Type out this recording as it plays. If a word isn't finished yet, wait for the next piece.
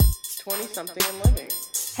20 something and living.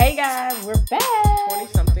 Hey guys, we're back. 20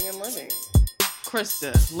 something and living.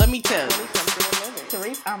 Krista, let me tell 20 you. something and living.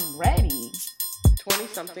 Therese, I'm ready. 20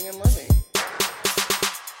 something and living.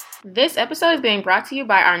 This episode is being brought to you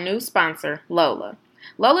by our new sponsor, Lola.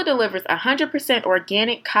 Lola delivers 100%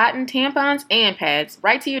 organic cotton tampons and pads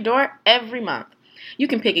right to your door every month. You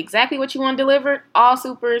can pick exactly what you want delivered, all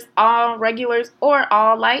supers, all regulars, or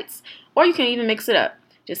all lights, or you can even mix it up.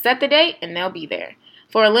 Just set the date and they'll be there.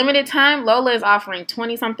 For a limited time, Lola is offering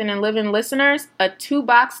 20-something and living listeners a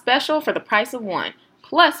 2-box special for the price of one,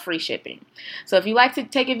 plus free shipping. So if you'd like to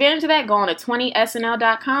take advantage of that, go on to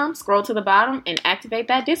 20snl.com, scroll to the bottom, and activate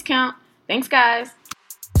that discount. Thanks, guys.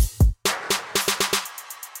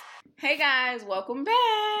 Hey, guys. Welcome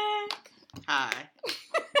back. Hi.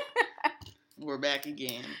 We're back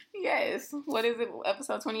again. Yes. What is it?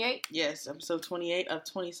 Episode 28? Yes, episode 28 of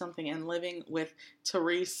 20 something and living with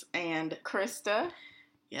Therese and Krista.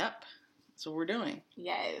 Yep. That's what we're doing.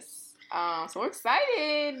 Yes. So we're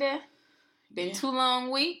excited. Been 2 long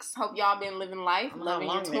weeks. Hope y'all been living life, loving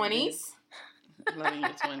your 20s. Loving your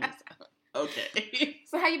 20s. Okay.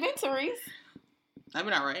 So how you been, Therese? I've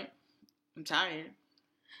been all right. I'm tired.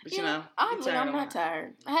 But oddly, I'm not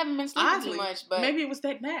tired. I haven't been sleeping too much, but maybe it was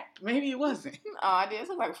that nap. Maybe it wasn't. Oh, I did. It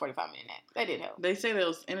took like a 45-minute nap. That did help. They say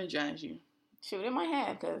they'll energize you. Shoot, it might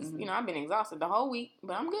have, because, I've been exhausted the whole week,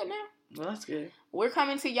 but I'm good now. Well, that's good. We're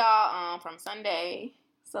coming to y'all from Sunday,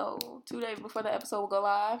 so 2 days before the episode will go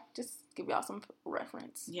live. Just give y'all some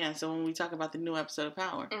reference. Yeah, so when we talk about the new episode of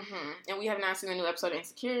Power. Mm-hmm. And we have not seen the new episode of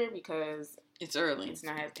Insecure because it's early. It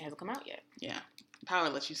hasn't come out yet. Yeah. Power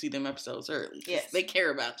lets you see them episodes early. Yes. They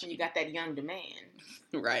care about you. And you got that young demand.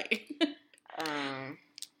 Right.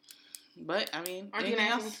 But, I mean, aren't you anything gonna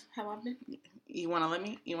ask else? me how I've been? You want to let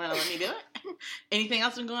me do it? Anything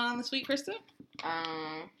else been going on this week, Krista?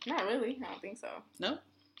 Not really. I don't think so. No?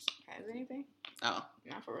 Has anything? Oh.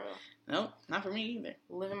 Not for real. No, not for me either.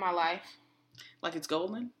 Living my life. Like it's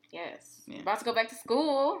golden? Yes. Yeah. About to go back to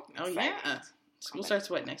school. Oh, yeah. School starts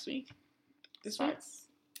what, next week? This week? Starts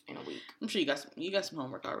in a week. I'm sure you got some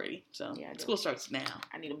homework already. So yeah, school starts now.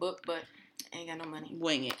 I need a book, but I ain't got no money.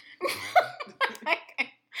 Wing it.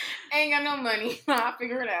 I ain't got no money. I'll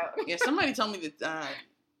figure it out. Yeah, somebody told me that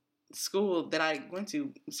school that I went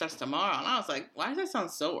to starts tomorrow, and I was like, why does that sound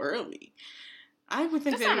so early? I would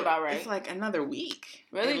think that about right. It's like another week.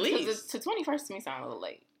 Really? At least. To 21st to me sound a little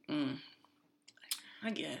late.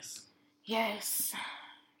 I guess. Yes.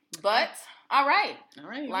 But, all right. All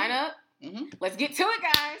right. Line up. Mm-hmm. Let's get to it,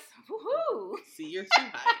 guys. Woohoo. See, you're too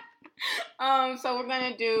high. So we're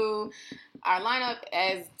going to do our lineup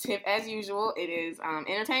as usual. It is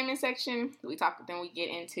entertainment section. Then we get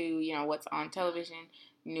into, what's on television,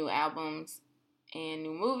 new albums, and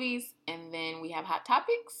new movies. And then we have hot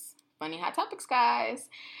topics. Funny hot topics, guys.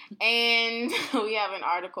 And we have an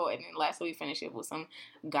article. And then lastly, we finish it with some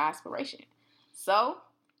Godspiration. So,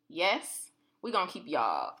 yes, we're going to keep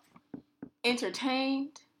y'all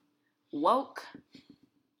entertained, woke,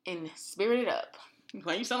 and spirited up.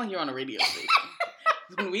 Why you sound like you're on a radio station?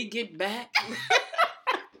 When we get back.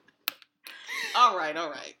 All right.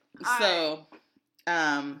 So,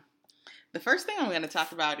 the first thing I'm going to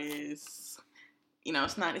talk about is,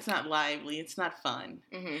 it's not lively, it's not fun,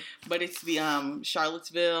 but it's the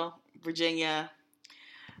Charlottesville, Virginia,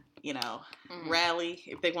 rally,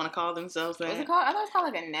 if they want to call themselves that. What's it called? I thought it was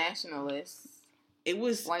called like a nationalist. It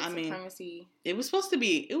was white supremacy. It was supposed to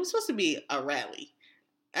be a rally.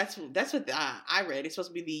 That's what I read. It's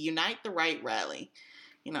supposed to be the Unite the Right rally.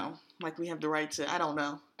 Like we have the right to, I don't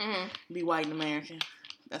know, be white in America.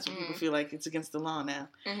 That's what people feel like it's against the law now.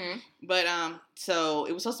 But, so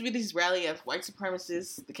it was supposed to be this rally of white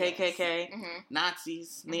supremacists, the KKK,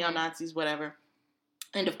 Nazis, neo-Nazis, whatever.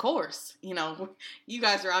 And of course, you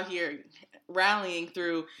guys are out here rallying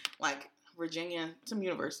through, like, Virginia, some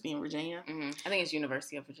university in Virginia. I think it's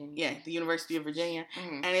University of Virginia. Yeah, the University of Virginia.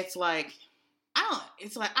 And it's like,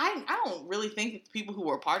 I don't really think that the people who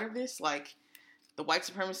were a part of this, like, the white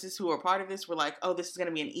supremacists who were a part of this were like, oh, this is going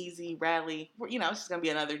to be an easy rally. It's just going to be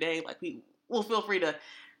another day. Like, we'll feel free to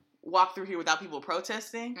walk through here without people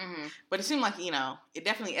protesting. But it seemed like, it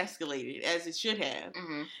definitely escalated, as it should have.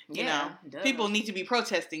 People need to be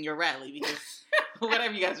protesting your rally because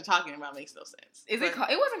whatever you guys are talking about makes no sense. It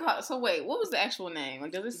wasn't called, so wait, what was the actual name?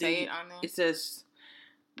 Like, does it say it on there? It says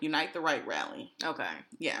Unite the Right Rally. Okay.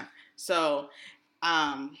 Yeah. So,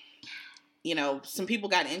 some people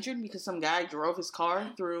got injured because some guy drove his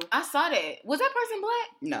car through. I saw that. Was that person black?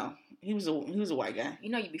 No, he was a white guy.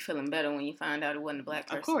 You be feeling better when you find out it wasn't a black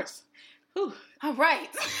person. Of course. Whew. All right.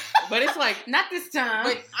 But it's like, Not this time.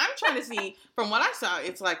 but I'm trying to see, from what I saw,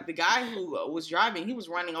 it's like the guy who was driving, he was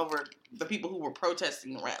running over the people who were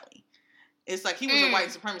protesting the rally. It's like he was a white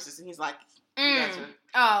supremacist, and he's like, you guys are...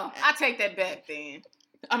 Oh, I take that back then.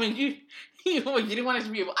 I mean, you didn't want it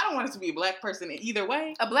to be, I don't want it to be a black person in either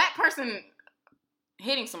way. A black person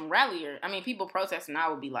hitting some rallier, I mean, people protesting, I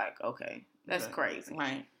would be like, okay, that's crazy.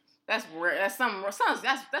 Right. That's something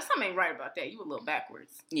ain't right about that. You a little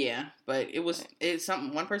backwards. Yeah, but it's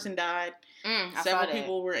something, one person died, I saw several that.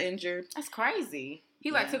 people were injured. That's crazy.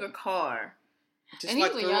 He took a car. Just And he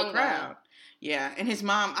like was a through young a crowd. Yeah, and his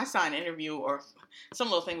mom, I saw an interview or some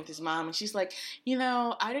little thing with his mom, and she's like,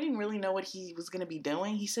 I didn't really know what he was going to be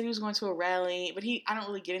doing. He said he was going to a rally, but I don't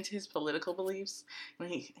really get into his political beliefs. I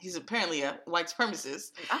mean, he's apparently a white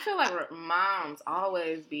supremacist. I feel like moms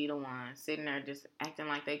always be the ones sitting there just acting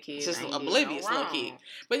like they kids Just ain't oblivious no little wrong. kid.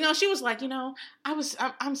 But she was like,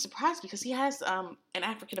 I'm surprised because he has an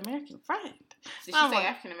African American friend. Did she say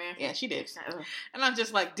African American? Yeah, she did. And I'm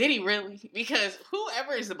just like, did he really? Because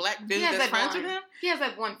whoever is a black dude that's friends with him, he has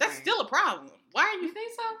like one friend. that's still a problem. Why are You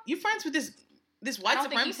think so? you friends with this white I don't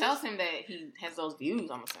think he supremacist? tells him that he has those views,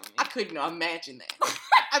 I'm assuming. I couldn't imagine that.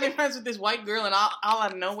 I've been friends with this white girl, and all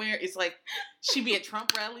out of nowhere, it's like she be at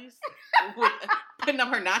Trump rallies, putting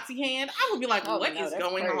up her Nazi hand. I would be like, what is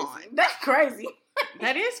going on? That's crazy.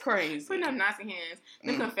 That is crazy. Putting up Nazi hands,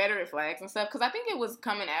 the Confederate flags and stuff. Because I think it was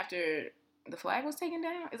coming after the flag was taken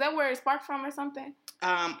down. Is that where it sparked from or something?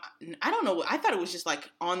 I don't know. I thought it was just like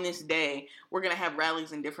on this day we're gonna have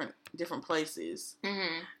rallies in different places,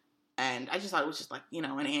 and I just thought it was just like an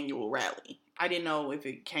annual rally. I didn't know if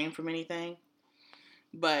it came from anything,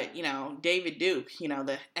 but David Duke,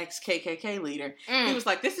 the ex KKK leader, he was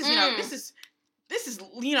like, this is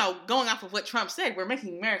going off of what Trump said. We're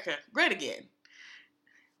making America great again.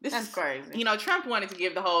 That's crazy. Trump wanted to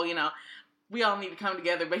give the whole we all need to come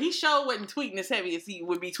together, but he sure wasn't tweeting as heavy as he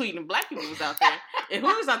would be tweeting if black people was out there. If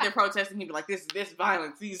we was out there protesting, he'd be like, this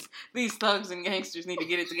violence, these thugs and gangsters need to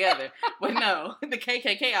get it together. But no, the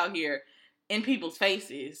KKK out here in people's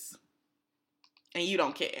faces, and you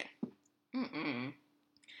don't care. I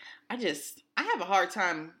have a hard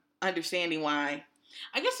time understanding why.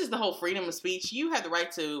 I guess it's the whole freedom of speech. You have the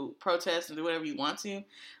right to protest and do whatever you want to,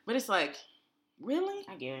 but it's like, really?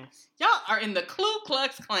 I guess. Y'all are in the Ku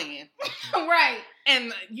Klux Klan. Right.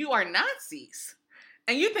 And you are Nazis.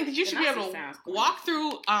 And you think that you should be able to walk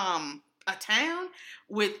through a town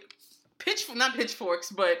with not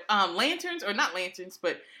pitchforks, but lanterns, or not lanterns,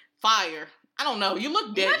 but fire. I don't know. You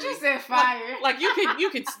look deadly. You just said fire. Like you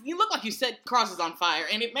look like you set crosses on fire,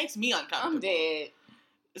 and it makes me uncomfortable. I'm dead.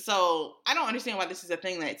 So I don't understand why this is a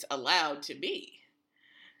thing that's allowed to be.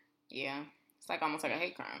 Yeah. It's like almost like a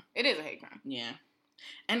hate crime. It is a hate crime. Yeah.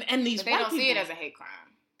 And these but they don't see it as a hate crime.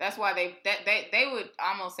 That's why they would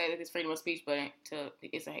almost say that it's freedom of speech, but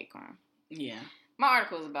it's a hate crime. Yeah. My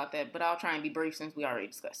article is about that, but I'll try and be brief since we already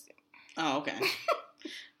discussed it. Oh, okay.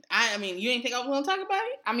 I mean, you didn't think I was going to talk about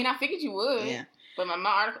it? I mean, I figured you would. Yeah. But my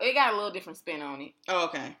article, it got a little different spin on it. Oh,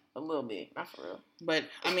 okay. A little bit. Not for real. But,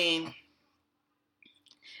 I mean,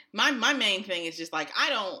 my main thing is just, like,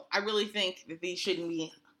 I really think that these shouldn't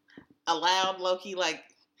be allowed, low-key. Like,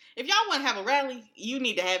 if y'all want to have a rally, you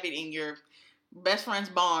need to have it in your best friend's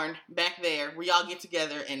barn back there where y'all get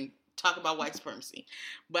together and talk about white supremacy.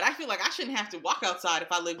 But I feel like I shouldn't have to walk outside if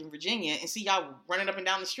I lived in Virginia and see y'all running up and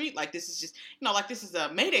down the street like this is just, like this is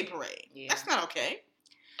a May Day parade. Yeah. That's not okay.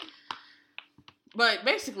 But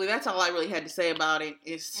basically, that's all I really had to say about it.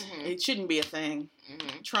 It shouldn't be a thing.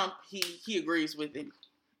 Trump, he agrees with it.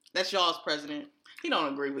 That's y'all's president. He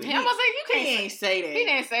don't agree with it. I was like, you can't. He ain't say that. He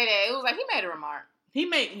didn't say that. It was like he made a remark. He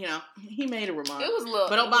made a remark. It was a little.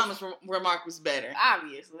 But Obama's remark was better.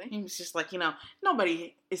 Obviously. He was just like,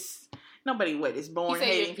 nobody is born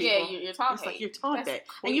hating people. Yeah, you're taught It's hate. like you're taught That's that.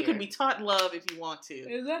 And you can be taught love if you want to.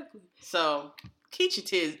 Exactly. So, teach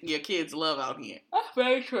your kids love out here. That's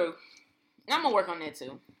very true. I'm going to work on that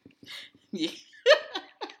too. Yeah.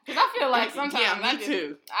 Because I feel like sometimes yeah, me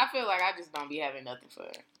too. I feel like I just don't be having nothing for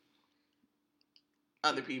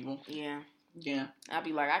other people. Yeah. Yeah. I'll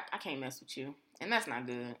be like, I can't mess with you. And that's not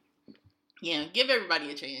good. Yeah, give everybody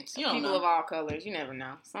a chance. You don't people know. of all colors, you never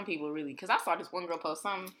know. Some people really, because I saw this one girl post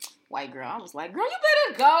some white girl. I was like, girl,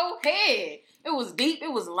 you better go ahead. It was deep.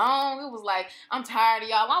 It was long. It was like, I'm tired of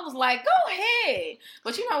y'all. I was like, go ahead.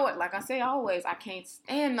 But you know what? Like I say always, I can't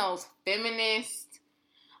stand those feminist,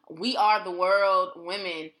 we are the world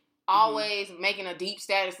women always making a deep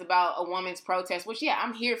status about a woman's protest, which, yeah,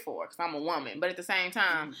 I'm here for because I'm a woman. But at the same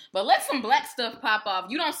time, but let some black stuff pop off.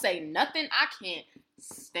 You don't say nothing. I can't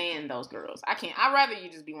stand those girls. I can't. I'd rather you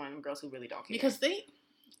just be one of them girls who really don't care. Because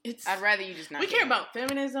I'd rather you just not. We care about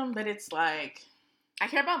feminism, but it's like I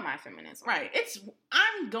care about my feminism. Right.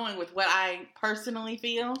 I'm going with what I personally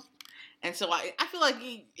feel. And so I feel like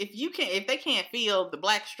if they can't feel the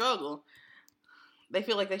black struggle, they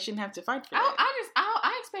feel like they shouldn't have to fight for that.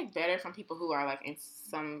 I expect better from people who are like in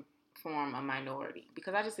some form a minority,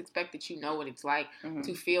 because I just expect that you know what it's like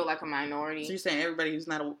to feel like a minority. So you're saying everybody who's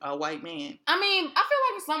not a white man? I mean, I feel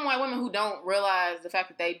like there's some white women who don't realize the fact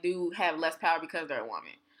that they do have less power because they're a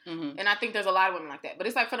woman. Mm-hmm. And I think there's a lot of women like that. But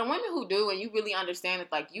it's like for the women who do, and you really understand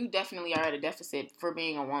that, like, you definitely are at a deficit for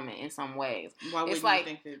being a woman in some ways. Why would you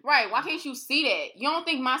think that? Right, why can't you see that? You don't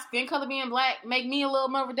think my skin color being black make me a little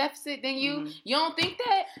more of a deficit than you? Mm-hmm. You don't think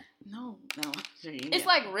that? No. It's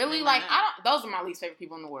like, really, like, those are my least favorite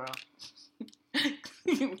people in the world.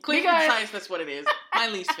 Clear concise, that's what it is. My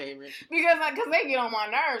least favorite. Because they get on my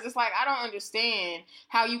nerves. It's like, I don't understand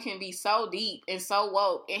how you can be so deep and so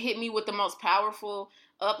woke and hit me with the most powerful,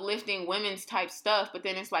 uplifting women's type stuff, but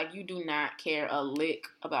then it's like you do not care a lick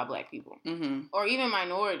about black people or even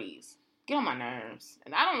minorities. Get on my nerves,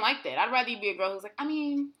 and I don't like that. I'd rather you be a girl who's like, I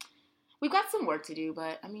mean, we've got some work to do,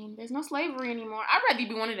 but I mean, there's no slavery anymore. I'd rather you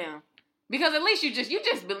be one of them, because at least you just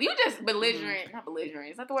belligerent. Not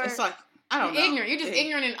belligerent. Is that the word? It's like, I don't know. Ignorant. You're just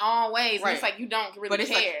ignorant in all ways. Right. And it's like you don't really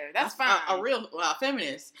care. Like, that's fine. A real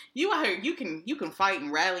feminist. You out here, you can fight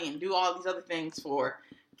and rally and do all these other things for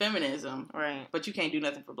feminism, right? But you can't do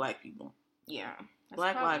nothing for black people. Yeah,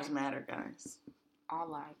 Black lives matter, guys. All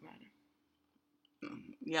lives matter.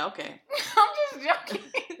 Yeah, okay. I'm just joking.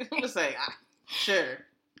 I'm just saying, sure,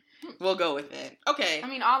 we'll go with that. Okay. I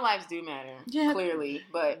mean, all lives do matter. Yeah, clearly,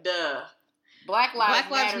 but Black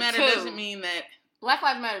lives matter too. Doesn't mean that Black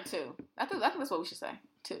lives matter too. I think that's what we should say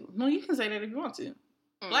too. No, you can say that if you want to.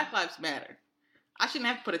 Black lives matter. I shouldn't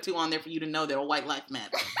have to put a 2 on there for you to know that a white life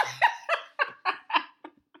matters.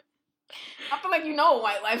 I feel like you know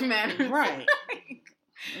white life matters. Right.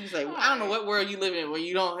 It's like, I don't know what world you live in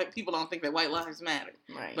where people don't think that white lives matter.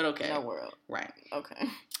 Right. But okay. No world. Right. Okay.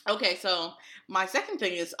 Okay, so my second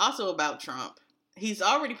thing is also about Trump. He's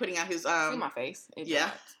already putting out his... See my face?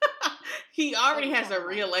 Yeah. He already has a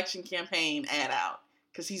re-election campaign ad out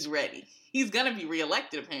because he's ready. He's going to be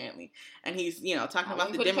re-elected, apparently. And he's, talking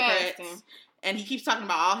about the Democrats. And he keeps talking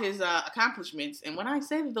about all his accomplishments. And when I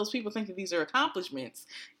say that those people think that these are accomplishments,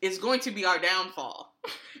 it's going to be our downfall.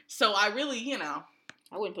 So I really,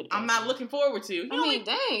 I wouldn't put it I'm not looking forward to. He only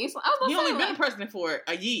been president for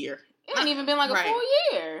a year. It ain't even been like a full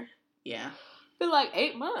year. Yeah. It's been like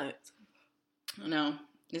 8 months. No.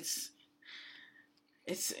 It's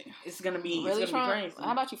gonna be really crazy.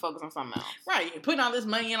 How about you focus on something else? Right. Putting all this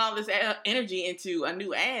money and all this energy into a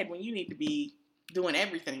new ad when you need to be doing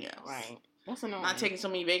everything else. Right. That's annoying. Not taking so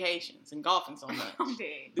many vacations and golfing so much.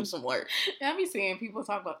 Do some work. Yeah, I be seeing people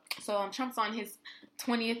talk about. So Trump's on his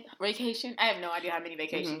 20th vacation. I have no idea how many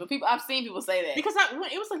vacations, but I've seen people say that. Because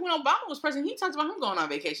it was like when Obama was president, he talked about him going on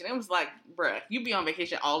vacation. It was like, bruh, you be on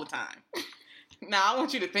vacation all the time. Now I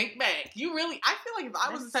want you to think back. I feel like if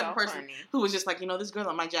I was the type of person who was just like, this girl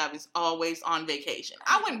at my job is always on vacation,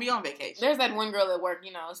 I wouldn't be on vacation. There's that one girl at work,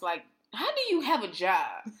 it's like, how do you have a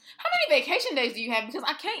job? How many vacation days do you have? Because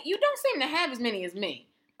you don't seem to have as many as me.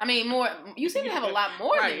 I mean, more. You seem to have a lot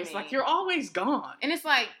more than me. It's like you're always gone. And it's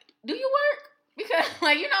like, do you work? Because,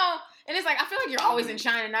 and it's like, I feel like you're always in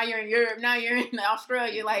China. Now you're in Europe. Now you're in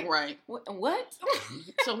Australia. Like, right. What?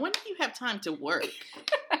 So when do you have time to work?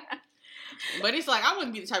 But it's like, I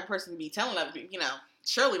wouldn't be the type of person to be telling other people,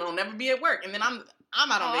 Shirley don't never be at work. And then I'm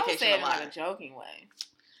out on vacation a lot. In like a joking way.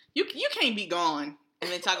 You can't be gone and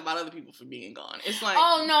then talk about other people for being gone. It's like...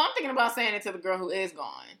 Oh, no, I'm thinking about saying it to the girl who is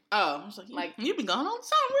gone. Oh, I was like, you be gone all the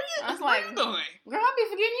time. Where you going? Girl, I be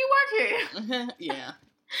forgetting you work here. Yeah.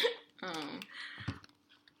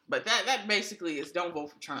 But that basically is don't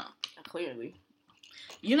vote for Trump. Clearly.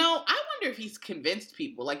 I wonder if he's convinced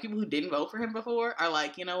people, like people who didn't vote for him before, are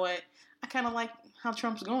like, you know what? I kind of like how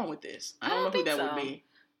Trump's going with this. I don't know who that would be.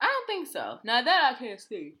 I don't think so. Now that I can't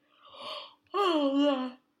see. Oh,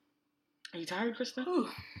 yeah. Are you tired, Krista?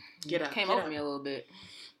 Get up. Came over me a little bit.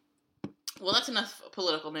 Well, that's enough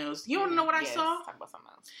political news. You want to know what I saw? Talk about something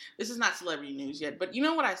else. This is not celebrity news yet, but you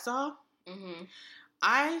know what I saw? Mm-hmm.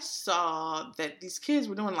 I saw that these kids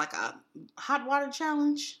were doing like a hot water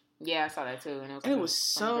challenge. Yeah, I saw that too. And it was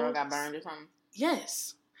so... Some girl got burned or something.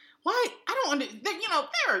 Yes. Why? I don't understand.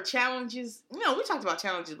 There are challenges. We talked about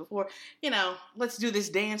challenges before. Let's do this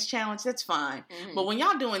dance challenge. That's fine. Mm-hmm. But when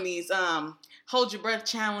y'all doing these hold your breath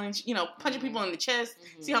challenge, punching people in the chest,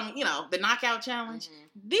 see how the knockout challenge.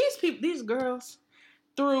 These girls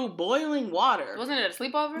threw boiling water. Wasn't it a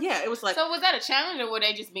sleepover? Yeah, it was like. So was that a challenge or were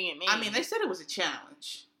they just being mean? I mean, they said it was a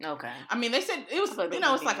challenge. Okay. I mean, they said it was, But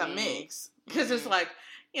it's like a mix. Because it's like,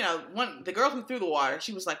 the girl who threw the water,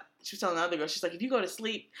 she was telling the other girl, she's like, if you go to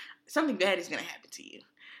sleep, something bad is going to happen to you.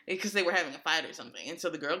 Because they were having a fight or something. And so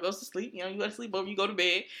the girl goes to sleep, you go to sleep over, you go to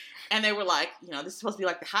bed. And they were like, this is supposed to be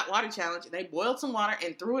like the hot water challenge. And they boiled some water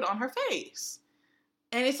and threw it on her face.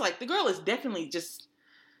 And it's like, the girl is definitely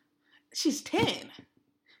she's 10.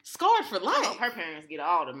 Scarred for life. Oh, her parents get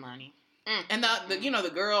all the money. And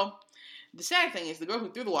the girl, the sad thing is the girl who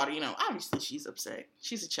threw the water, obviously she's upset.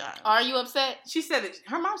 She's a child. Are you upset? She said that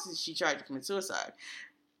her mom said she tried to commit suicide.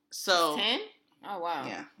 So 10? Oh, wow.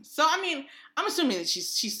 Yeah. So, I mean, I'm assuming that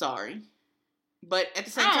she's sorry. But at the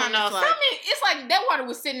same I time, don't know. It's like that water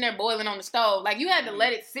was sitting there boiling on the stove. Like, you had to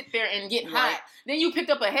let it sit there and get hot. Then you picked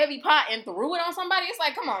up a heavy pot and threw it on somebody. It's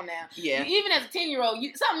like, come on now. Yeah. Even as a 10-year-old,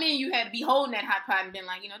 you had to be holding that hot pot and been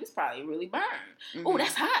like, this probably really burned. Mm-hmm. Oh,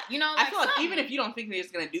 that's hot. I feel like even if you don't think that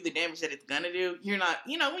it's going to do the damage that it's going to do, you're not,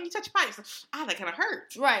 when you touch a pot, it's like, that kind of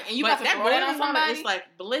hurts. Right. And you got to that throw that on somebody. It's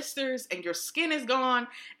like blisters and your skin is gone.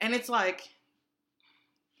 And it's like,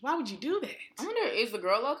 why would you do that? I wonder, is the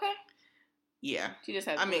girl okay? Yeah. She just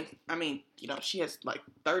has. I mean, she has like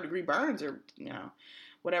 3rd-degree burns or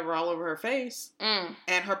whatever all over her face, and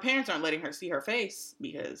her parents aren't letting her see her face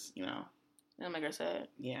because that'll make her sad.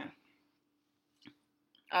 Yeah.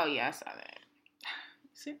 Oh yeah, I saw that.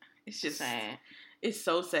 See, it's just sad. It's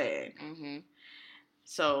so sad. Mm-hmm.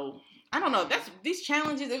 So I don't know. That's these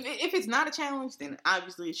challenges. If it's not a challenge, then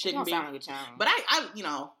obviously it shouldn't be. It don't sound like a challenge. But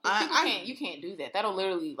you can't do that. That'll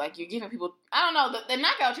literally you're giving people. I don't know. The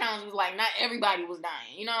knockout challenge was like not everybody was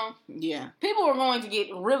dying. Yeah. People were going to get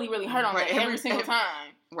really really hurt on that every single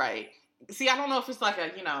time. Right. See, I don't know if it's like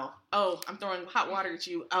a I'm throwing hot water at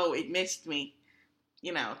you. Oh, it missed me.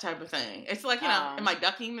 Type of thing. It's like, am I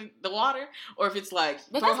ducking the water? Or if it's like,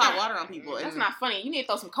 throw hot water on people. That's not funny. You need to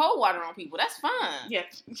throw some cold water on people. That's fun. Yeah.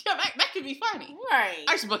 Yeah, that could be funny. Right.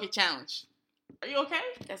 Ice bucket challenge. Are you okay?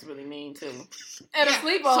 That's really mean, too. At a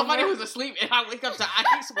sleepover. Somebody who's asleep and I wake up to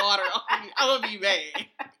ice water on me, I would be mad.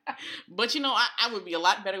 But, I would be a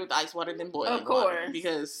lot better with ice water than boiling water.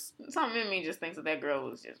 Because something in me just thinks that girl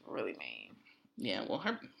was just really mean. Yeah, well,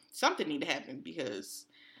 something need to happen because...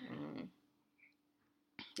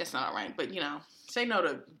 That's not all right. But, say no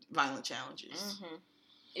to violent challenges. Mm-hmm.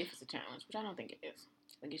 If it's a challenge, which I don't think it is.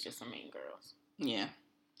 I think it's just some mean girls. Yeah.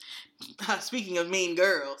 Speaking of mean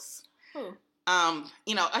girls. Who?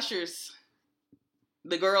 Usher's,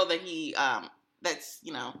 the girl that he, that's,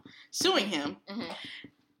 suing him.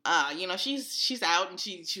 Mm-hmm. She's out and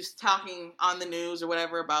she was talking on the news or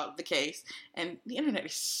whatever about the case. And the internet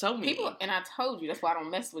is so mean. And I told you, that's why I don't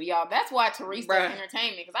mess with y'all. That's why Therese does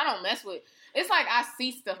entertainment. Because I don't mess with... It's like I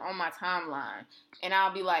see stuff on my timeline, and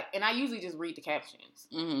I'll be like, and I usually just read the captions.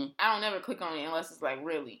 Mm-hmm. I don't never click on it unless it's like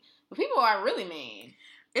really. But people are really mean.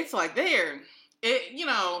 It's like it's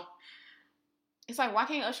like, why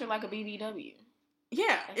can't Usher like a BBW?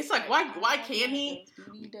 Yeah, it's like why can't he?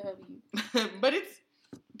 BBW. But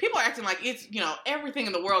people are acting like it's everything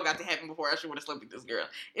in the world got to happen before Usher would have slept with this girl.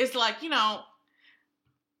 It's like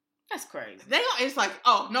That's crazy. It's like,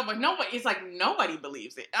 nobody. It's like nobody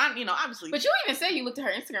believes it. Obviously. But you even said you looked at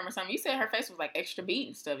her Instagram or something. You said her face was like extra beat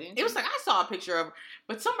and stuff, didn't you? It was like I saw a picture of her,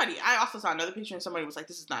 but I also saw another picture and somebody was like,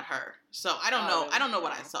 "This is not her." So I don't know. I don't know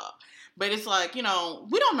what I saw, but it's like we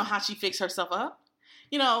don't know how she fixed herself up.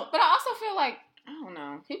 But I also feel like I don't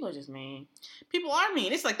know. People are just mean. People are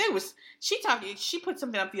mean. It's like she put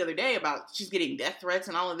something up the other day about she's getting death threats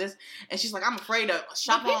and all of this, and she's like, "I'm afraid to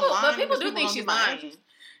shop online." But people do think she's lying.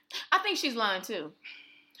 I think she's lying too.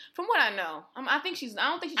 From what I know, I don't think she's.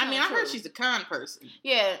 I heard she's a con person.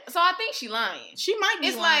 Yeah, so I think she's lying. She might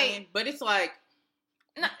be lying, but it's like,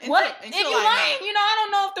 what? If you lying, I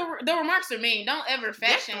don't know if the remarks are mean. Don't ever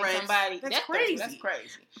fat shame somebody. That's crazy. That's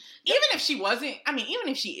crazy. Even if she wasn't, even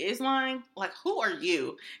if she is lying, like, who are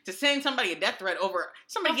you to send somebody a death threat over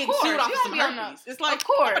somebody getting sued off of some herpes? It's like,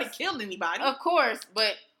 nobody killed anybody. Of course,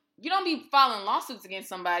 but. You don't be filing lawsuits against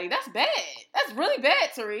somebody. That's bad. That's really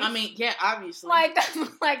bad, Therese. Yeah, obviously. That's.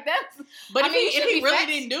 But if he really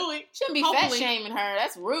didn't do it, shouldn't be fat shaming her.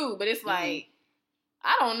 That's rude. But it's like,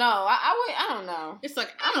 I don't know. I don't know. It's like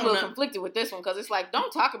I'm a little conflicted with this one because it's like,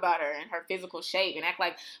 don't talk about her and her physical shape and act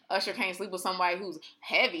like Usher can't sleep with somebody who's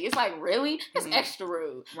heavy. It's like, really? That's extra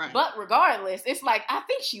rude. Right. But regardless, it's like, I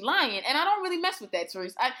think she lying, and I don't really mess with that,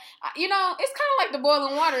 Therese. I it's kind of like the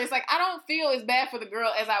boiling water. It's like I don't feel as bad for the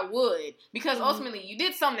girl as I would because ultimately you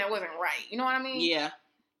did something that wasn't right. You know what I mean? Yeah.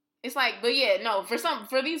 It's like, but yeah, no,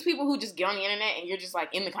 for these people who just get on the internet and you're just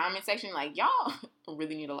like in the comment section, like, y'all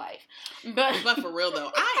really need a life. But for real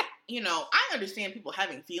though, I understand people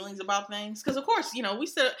having feelings about things. Because, of course,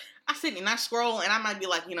 I sit and I scroll and I might be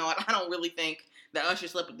like, you know what, I don't really think that Usher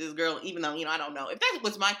slept with this girl, even though, I don't know. If that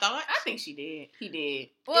was my thought. I think she did. He did.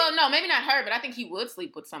 Well, no, maybe not her, but I think he would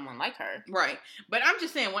sleep with someone like her. Right. But I'm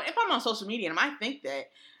just saying, if I'm on social media and I think that,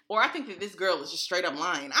 or I think that this girl is just straight up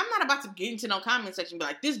lying, I'm not about to get into no comment section and be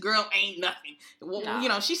like, this girl ain't nothing.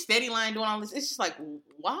 No. She's steady lying, doing all this. It's just like,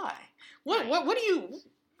 why? What are you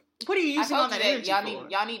using all that energy for?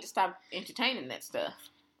 Y'all need to stop entertaining that stuff.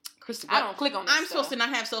 Christopher, I don't click on that I'm supposed to not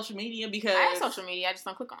have social media because... I have social media, I just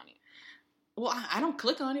don't click on it. Well, I don't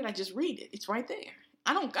click on it. I just read it. It's right there.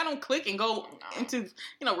 I don't click and go into,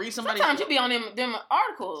 read somebody. Sometimes you be on them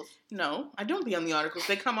articles. No, I don't be on the articles.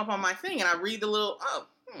 They come up on my thing and I read the little,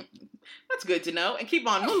 that's good to know, and keep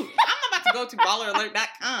on moving. I'm about to go to balleralert.com and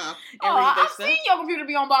read that I've stuff. seen your computer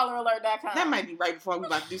be on balleralert.com. That might be right before I'm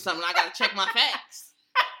about to do something. I got to check my facts.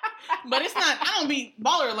 But it's not,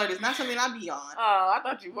 Baller Alert is not something I be on. Oh, I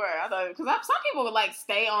thought you were. Because some people would,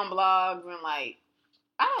 stay on blogs and,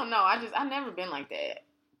 I don't know. I never been like that.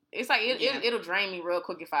 It's like, it'll drain me real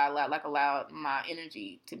quick if I allow my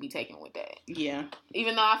energy to be taken with that. Yeah.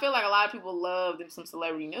 Even though I feel like a lot of people love some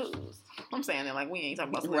celebrity news. I'm saying that, we ain't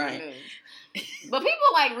talking about celebrity news. But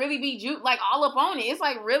people, really be, all up on it. It's,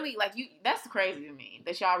 really, that's crazy to me,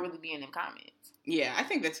 that y'all really be in them comments. Yeah, I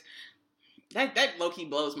think that low-key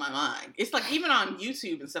blows my mind. It's like, even on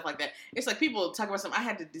YouTube and stuff like that, it's like people talk about something, I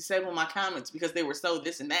had to disable my comments because they were so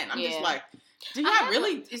this and that. And I'm just like, do y'all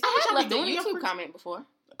really? Is that what y'all be doing? I left a YouTube comment before.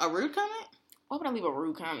 A rude comment? Why would I leave a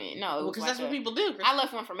rude comment? No. Because that's what people do. I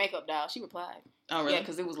left one for Makeup Doll. She replied. Oh, really? Yeah,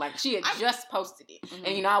 because it was she had just posted it. Mm-hmm.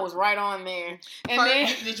 And, I was right on there. And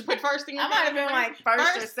then, did you put first thing? I might have been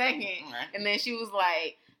first or second. Right. And then she was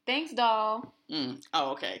like, thanks, doll.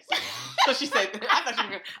 Oh, okay. So she said, I thought she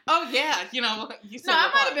was, oh, yeah, you said. No,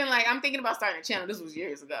 I might have been I'm thinking about starting a channel. This was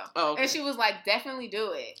years ago. Oh, okay. And she was like, definitely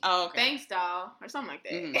do it. Oh, okay. Thanks, doll. Or something like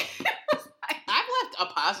that. Mm-hmm. I've left a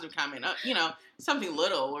positive comment up, something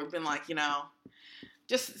little, or been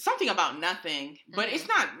just something about nothing. But it's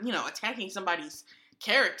not, attacking somebody's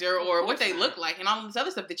character or what they look like and all this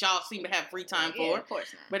other stuff that y'all seem to have free time for. Of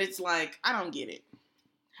course not. But it's I don't get it.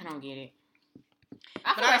 I don't get it.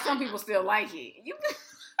 I feel like some people still like it.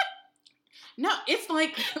 No, it's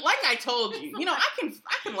like I told you. I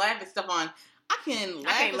can laugh at stuff on. I can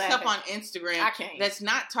laugh at stuff on Instagram. I can't. That's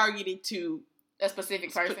not targeted to a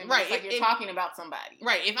specific person. Right. It's you're talking about somebody.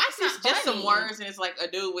 Right. If I see just some words and it's like a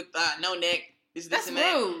dude with no neck is this and that.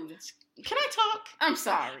 That's rude. Can I talk? I'm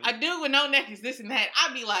sorry. A dude with no neck is this and that.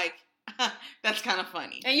 I'd be like, that's kind of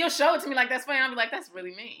funny. And you'll show it to me that's funny. I'll be like, that's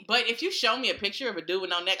really mean. But if you show me a picture of a dude with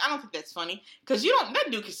no neck, I don't think that's funny. Because that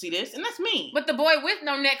dude can see this, and that's mean. But the boy with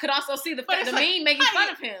no neck could also see the meme making fun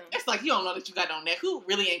of him. It's like, you don't know that you got no neck. Who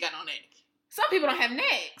really ain't got no neck? Some people don't have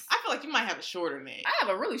necks. I feel like you might have a shorter neck. I have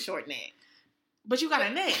a really short neck. But you got a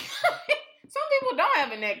neck. Some people don't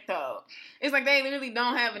have a neck, though. It's like they really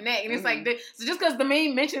don't have a neck. And it's so just because the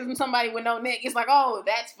meme mentions somebody with no neck, it's like, oh,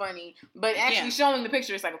 that's funny. But actually showing the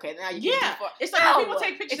picture, it's like, okay, now you get too far. It's like when people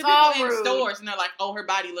take pictures of people in stores and they're like, oh, her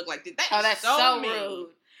body look like this. That's so rude.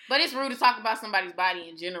 But it's rude to talk about somebody's body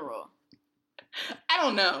in general. I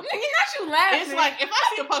don't know. Not you laughing. It's like, if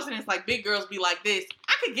I see a post and it's like, big girls be like this,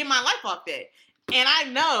 I could get my life off that. And I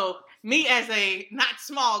know, me as a not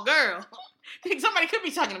small girl, somebody could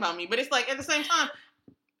be talking about me, but it's like, at the same time,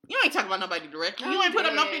 you ain't talking about nobody directly. You ain't put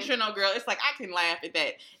up no picture of no girl. It's like, I can laugh at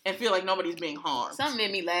that and feel like nobody's being harmed. Something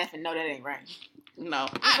made me laugh and know that ain't right. No.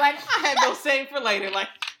 I had those saved for later.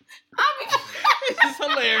 This is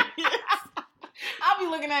hilarious. I'll be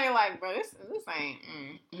looking at it like, bro, this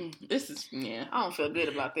ain't. This is, yeah. I don't feel good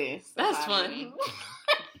about this. That's funny.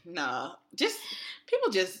 No.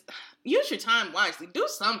 People just use your time wisely. Do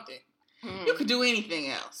something. You could do anything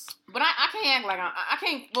else. But I can't act like I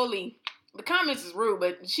can't fully. The comments is rude,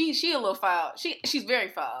 but she a little foul. She's very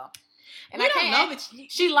foul. And I can't know that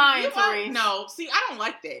she lying, Therese. No, see, I don't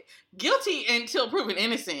like that. Guilty until proven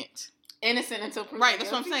innocent. Innocent until proven right.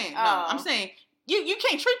 That's what I'm saying. No, I'm saying you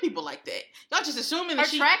can't treat people like that. Y'all just assuming that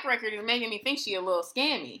her track record is making me think she a little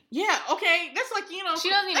scammy. Yeah. Okay. That's like she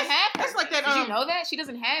doesn't even have. That's like that. Did you know that she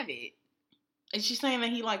doesn't have it? Is she saying that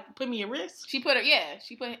he put me at risk? He put her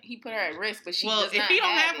at risk, but she does not have it. If he don't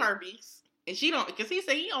have herpes, and she don't, because he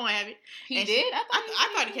said he don't have it. He did.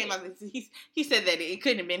 I thought he came out. He said that it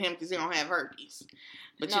couldn't have been him because he don't have herpes.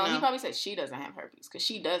 But no, he probably said she doesn't have herpes because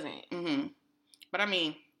she doesn't. Mm-hmm. But I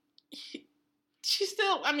mean, she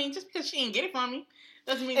still. I mean, just because she didn't get it from me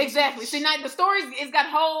Doesn't mean Exactly. See, now the stories, it's got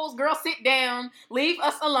holes. Girl, sit down. Leave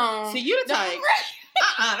us alone. See, you the type.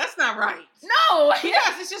 That's not right. No.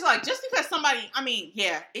 Because it's just like, just because somebody, I mean,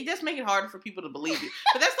 yeah, it does make it harder for people to believe you.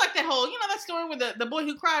 But that's like that whole, that story with the boy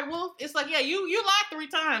who cried wolf. It's like, yeah, you lied 3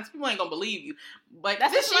 times. People ain't gonna believe you. But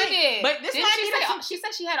that's what she did. But this she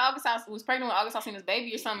said she had was pregnant with August Alsina's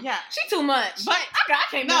baby or something. Yeah. She too much. But I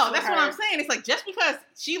can't mess with that's her. what I'm saying. It's like, just because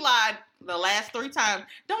she lied the last 3 times,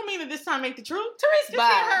 don't mean that this time ain't the truth. Therese,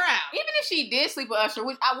 just hear her out. Even if she did sleep with Usher,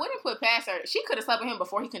 which I wouldn't put past her, she could have slept with him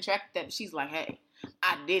before he contracted that. But she's like, hey,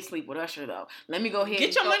 I did sleep with Usher though. Let me go ahead.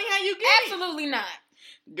 Get your money how you get Absolutely not.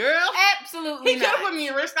 Girl. Absolutely he not. He could have put me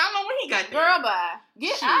in risk. I don't know when he got there. Girl, bye.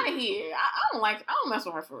 Get out of here. I don't mess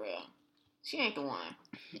with her for real. She ain't the one.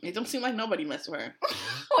 It don't seem like nobody messed with her.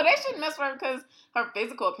 Well, they shouldn't mess with her because her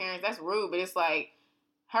physical appearance, that's rude. But it's like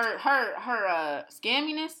her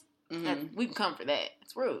scamminess. Mm-hmm. We can come for that.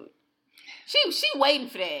 It's rude. She waiting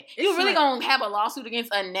for that. You really gonna have a lawsuit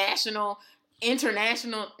against a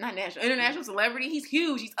international celebrity? He's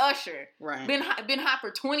huge. He's Usher. Right. Been hot for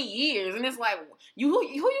 20 years, and it's like who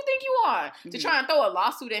you think you are to try and throw a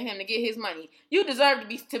lawsuit at him to get his money? You deserve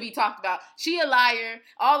to be talked about. She a liar.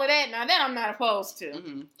 All of that. Now that I'm not opposed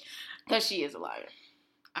to, because she is a liar.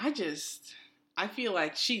 I feel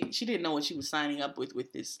like she didn't know what she was signing up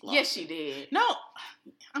with this lawsuit. Yes, she did. No,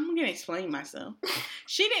 I'm going to explain myself.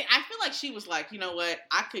 She didn't. I feel like she was like, you know what?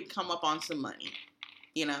 I could come up on some money,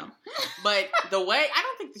 But the way, I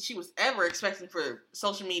don't think that she was ever expecting for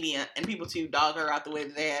social media and people to dog her out the way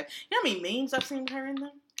that they have. You know how many memes I've seen her in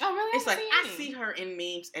them? Oh, really? It's like, I see her in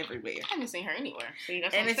memes everywhere. I haven't seen her anywhere. See,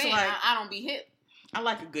 that's and what I'm saying. Like, I don't be hip. I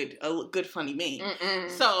like a good funny meme.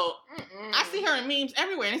 So I see her in memes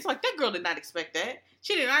everywhere, and it's like, that girl did not expect that.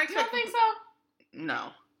 She did not expect. You don't think so?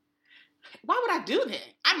 No. Why would I do that?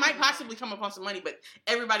 I might possibly come up on some money, but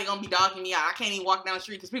everybody gonna be dogging me out. I can't even walk down the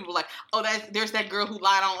street because people are like, "Oh, there's that girl who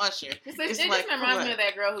lied on Usher." It just reminds me of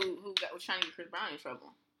that girl who was trying to get Chris Brown in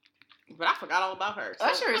trouble. But I forgot all about her. So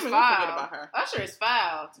Usher is foul. Forget about her. Usher is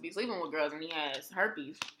foul to be sleeping with girls, and he has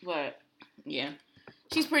herpes. But yeah,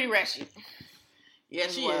 she's pretty wretched. Yeah,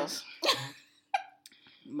 she is.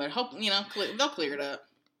 But hope they'll clear it up.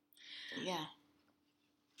 Yeah.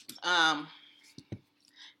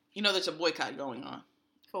 There's a boycott going on.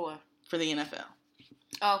 For what? For the NFL.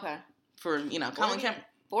 Oh, okay. For Colin Kaepernick.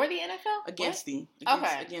 For the NFL? Against the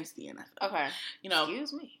NFL. Okay.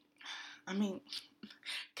 Excuse me. I mean,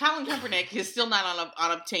 Colin Kaepernick is still not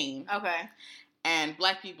on a team. Okay. And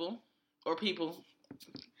black people or people.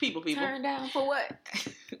 Turn down for what?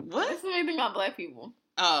 What? What's anything about black people?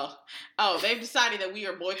 Oh, they've decided that we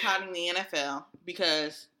are boycotting the NFL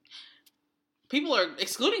because people are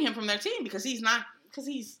excluding him from their team because he's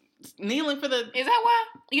kneeling for the... Is that why?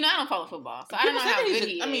 I don't follow football, so I don't know how good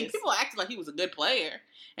he is. I mean, people acted like he was a good player,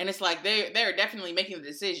 and it's like they're definitely making the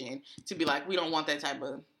decision to be like, we don't want that on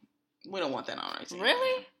our team.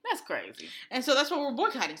 Really? That's crazy. And so that's what we're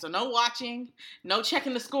boycotting. So no watching, no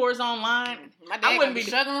checking the scores online. My dad wouldn't be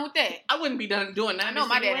struggling with that. I wouldn't be doing that. I know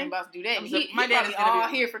my dad ain't about to do that. My dad is all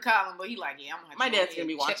here for Colin, but he like, yeah, I'm gonna have my dad's gonna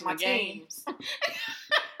be watching the games.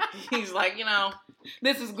 He's like,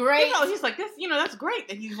 this is great. He's like, this, that's great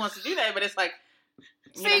that he wants to do that, but it's like,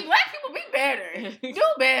 see, black people be better. Do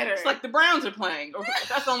better. It's like the Browns are playing.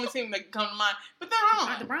 That's the only team that can come to mind. But they're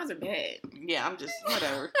on. The Browns are bad. Yeah, I'm just,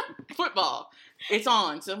 whatever. Football. It's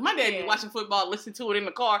on. So my dad be watching football, listen to it in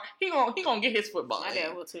the car. He gonna get his football. My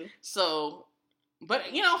dad will too. So, but,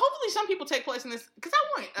 hopefully some people take place in this. Because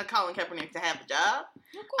I want Colin Kaepernick to have a job.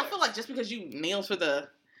 Of course. I feel like just because you kneel for the...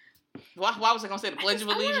 Why was I going to say the Pledge of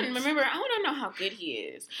Allegiance? I want to know how good he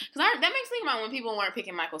is. Because that makes me think about when people weren't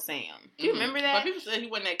picking Michael Sam. Do you remember that? But people said he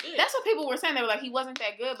wasn't that good. That's what people were saying. They were like, he wasn't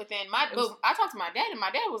that good. But then I talked to my dad, and my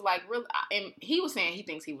dad was like, really, and he was saying he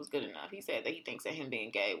thinks he was good enough. He said that he thinks that him being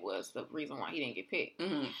gay was the reason why he didn't get picked.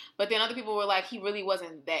 Mm-hmm. But then other people were like, he really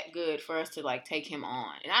wasn't that good for us to like take him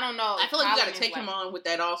on. And I don't know. I feel like you got to take him on with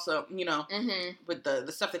that also, with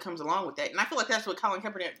the stuff that comes along with that. And I feel like that's what Colin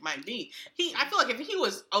Kaepernick might be. I feel like if he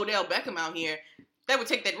was Odell Beckham out here, they would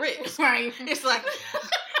take that risk. Right. It's like,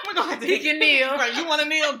 we're going to have to... He can kneel. Right, you want to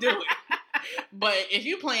kneel? Do it. But if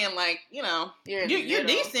you're playing like, you're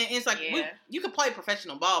decent, it's like, you can play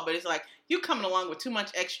professional ball, but it's like, you're coming along with too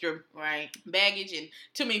much extra baggage and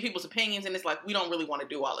too many people's opinions, and it's like, we don't really want to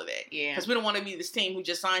do all of that. Yeah. Because we don't want to be this team who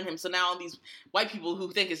just signed him, so now all these white people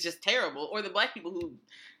who think it's just terrible, or the black people who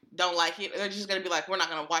don't like it, they're just going to be like, we're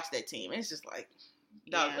not going to watch that team. And it's just like,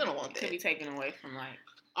 dog, we don't want that. Could be taken away from like...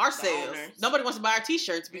 our sales. Nobody wants to buy our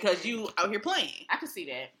t-shirts because you out here playing. I can see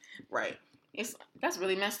that. Right. That's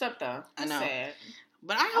really messed up though. That's sad.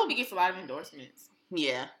 But I hope he gets a lot of endorsements.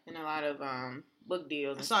 Yeah. and a lot of book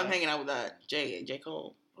deals. I And saw him stuff. hanging out with J.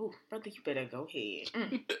 Cole. Ooh, brother, you better go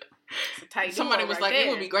ahead. It's a tight Somebody duo was right like, there. it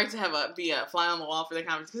would be great to have be a fly on the wall for their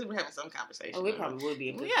conversation because we're having some conversation. Oh, it probably would be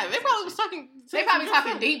a good Yeah, they probably was conversation. talking. They probably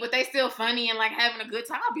talking deep, but they still funny and like having a good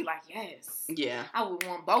time. I'll be like, yes. Yeah. I would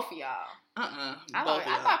want both of y'all. I I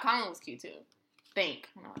thought Colin was cute too. Think.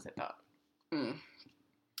 I know I said thought.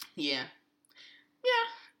 Yeah. Yeah.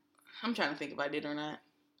 I'm trying to think if I did or not.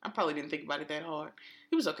 I probably didn't think about it that hard.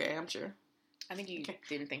 He was okay, I'm sure. I think you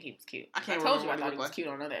didn't think he was cute. I can't told you remember I what thought he he was looked cute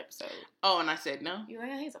on another episode. Oh, and I said no. You like,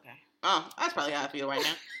 yeah, he's okay. Oh, that's probably how I feel right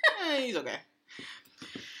now. He's okay.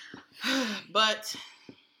 But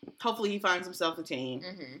hopefully he finds himself a team.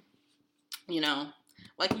 Mm-hmm. You know,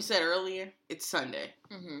 like we said earlier, it's Sunday.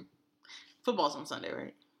 Mm-hmm. Football's on Sunday,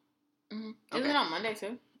 right? Mm-hmm. Okay. Isn't it on Monday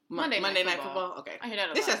too? Monday night football? Okay. I hear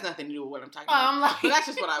that a This lot. has nothing to do with what I'm talking Oh, about. I'm like- But that's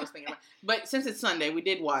just what I was thinking about. But since it's Sunday, we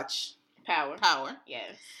did watch Power. Power.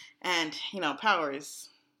 Yes. And, you know, Power's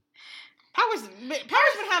been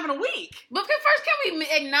having a week. But first, can we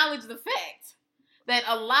acknowledge the fact that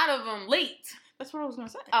a lot of them leaked? That's what I was going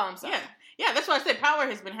to say. Oh, I'm sorry. Yeah, that's why I said Power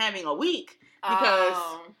has been having a week. Because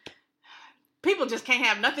people just can't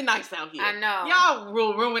have nothing nice out here. I know. Y'all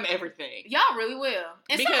will ruin everything. Y'all really will.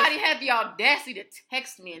 And Because- somebody had the audacity to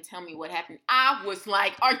text me and tell me what happened. I was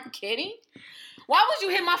like, are you kidding? Why would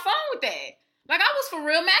you hit my phone with that? Like, I was for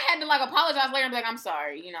real. Matt had to, like, apologize later and be like, I'm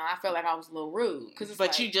sorry. You know, I felt like I was a little rude. Cause it's But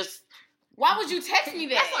like, you just... why would you text me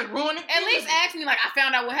that? That's like ruining... At least ask me, like, I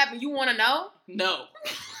found out what happened. You want to know? No.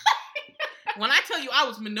 When I tell you I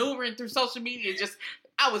was maneuvering through social media,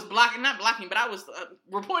 I was not blocking, but I was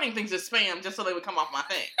reporting things as spam just so they would come off my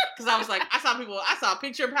thing. Because I was like, I saw a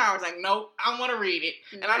picture of Power. I was like, nope, I don't want to read it.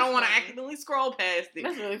 And I don't want to accidentally scroll past it.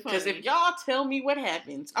 That's really funny. Because if y'all tell me what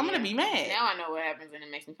happens, I'm going to be mad. Now I know what happens and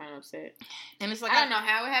it makes me kind of upset. And it's like, I don't know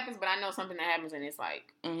how it happens, but I know something that happens and it's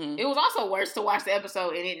like, Mm-hmm. it was also worse to watch the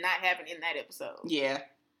episode and it not happen in that episode. Yeah.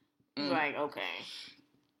 It's like, okay.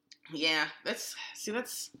 Yeah.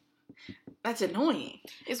 That's annoying.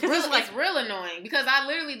 It's 'Cause real, it's like- it's real annoying because I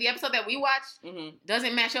literally, the episode that we watched Mm-hmm.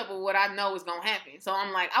 doesn't match up with what I know is going to happen. So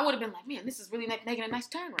I'm like, I would have been like, man, this is really making a nice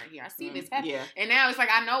turn right here. I see this happen. Yeah. And now it's like,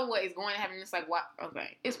 I know what is going to happen. It's like, what?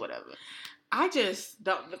 Okay, it's whatever. I just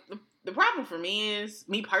don't. The problem for me is,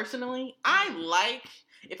 me personally, I like,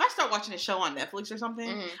 if I start watching a show on Netflix or something,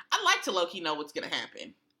 Mm-hmm. I like to low-key know what's going to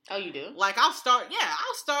happen. Oh, you do? Like, I'll start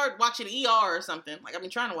watching ER or something. Like, I've been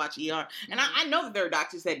trying to watch ER. And I know that there are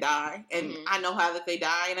doctors that die, and Mhm. I know how that they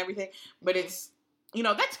die and everything. But it's, you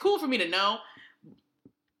know, that's cool for me to know.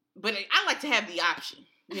 But I like to have the option,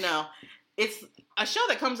 you know. It's a show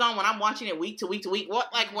that comes on when I'm watching it week to week to week.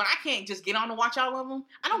 What, like, when I can't just get on to watch all of them,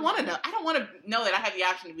 I don't want to know. I don't want to know that I have the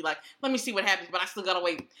option to be like, let me see what happens, but I still got to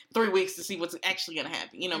wait 3 weeks to see what's actually going to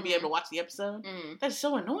happen. You know, be able to watch the episode. Mm-hmm. That's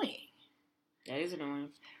so annoying. That is annoying.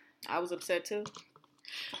 I was upset too.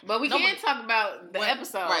 But we No, can but- talk about the What-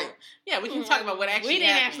 episode. Right. Yeah, we can talk about what actually We didn't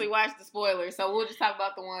happened. actually watch the spoilers, so we'll just talk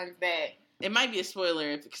about the ones that. It might be a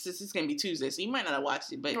spoiler because this is going to be Tuesday, so you might not have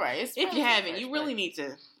watched it. But Right. It's if you haven't, fresh, you really need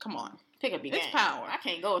to, come on. pick up your It's game. Power. I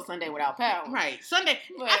can't go a Sunday without Power. Right. Sunday.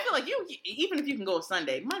 But- I feel like even if you can go a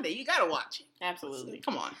Sunday, Monday, you got to watch it. Absolutely.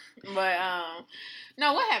 Come on. But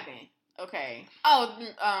no, what happened? Okay. Oh,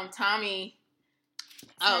 Tommy.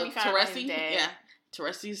 Oh, found out his Teresi? dad. Yeah.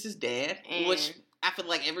 Teresi is his dad, And- which I feel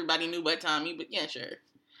like everybody knew but Tommy, but yeah, sure.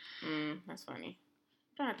 That's funny.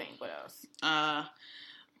 I'm trying to think what else.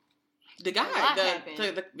 The A lot guy,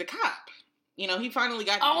 happened. the cop, you know, he finally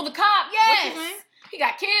got... Oh, the cop. What's his Yes. name? He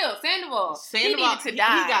got killed. Sandoval. Sandoval, He needed to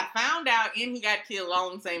die. He got found out and he got killed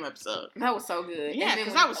all in the same episode. That was so good. Yeah, And then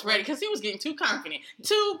because when- I was ready. Because he was getting too confident,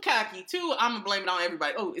 too cocky, I'm going to blame it on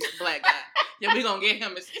everybody. Oh, it's the black guy. Yeah, we going to get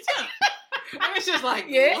him. It's him. And it's just like,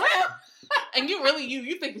 Yeah. what? And you really,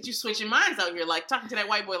 you think that you switching minds out here. Like, talking to that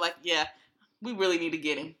white boy, like, yeah, we really need to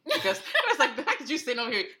get him. Because it's like, the fact that you sitting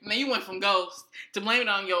over here, and then you went from ghost to blame it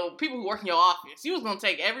on your people who work in your office. You was going to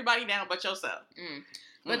take everybody down but yourself.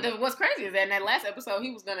 But what's crazy is that in that last episode,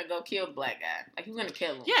 he was going to go kill the black guy. Like, he was going to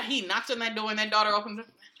kill him. Yeah, he knocks on that door and that daughter opens it.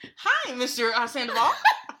 Hi, Mr. Sandoval.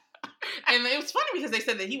 And it was funny because they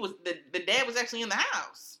said that he was, the dad was actually in the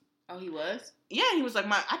house. Oh, he was? Yeah, he was like,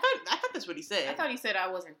 I thought that's what he said. I thought he said I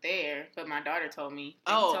wasn't there, but my daughter told me.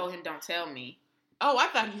 And Oh. he told him, don't tell me. Oh, I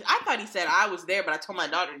thought he said I was there, but I told my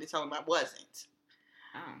daughter to tell him I wasn't.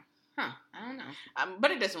 Oh. Huh. I don't know.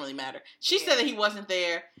 But it doesn't really matter. She Yeah. said that he wasn't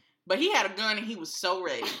there, but he had a gun and he was so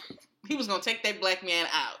ready. He was gonna take that black man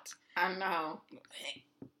out. I know.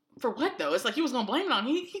 For what though? It's like he was gonna blame it on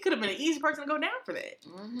him. He could have been an easy person to go down for that.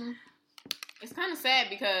 Mm-hmm. It's kind of sad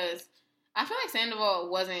because I feel like Sandoval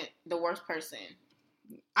wasn't the worst person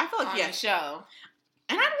I feel like on yeah. the show.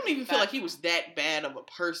 And I don't even feel like he was that bad of a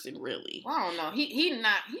person, really. Well, I don't know. He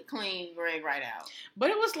cleaned Greg right out. But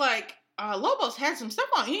it was like, Lobos had some stuff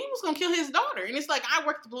on. He was going to kill his daughter. And it's like, I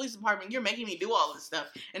work at the police department. You're making me do all this stuff.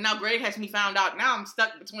 And now Greg has me found out. Now I'm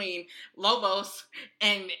stuck between Lobos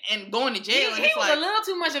and going to jail. He was a little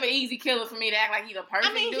too much of an easy killer for me to act like he's a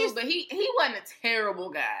perfect dude. But he wasn't a terrible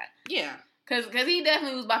guy. Yeah. Because he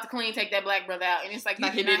definitely was about to take that black brother out. And it's like,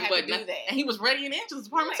 you did not have to do that. And he was ready in Angela's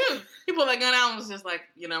apartment, too. He pulled that gun out and was just like,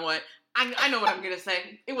 you know what? I know what I'm going to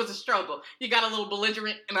say. It was a struggle. You got a little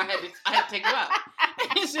belligerent, and I had to take you out.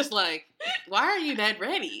 And it's just like, why are you that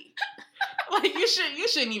ready? Like, you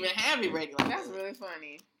shouldn't even have it ready like that. That's really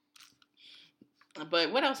funny.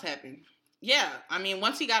 But what else happened? Yeah, I mean,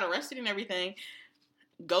 once he got arrested and everything,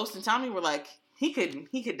 Ghost and Tommy were like, he could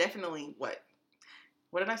definitely, what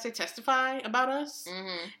did I say, testify about us?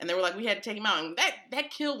 Mm-hmm. And they were like, we had to take him out. And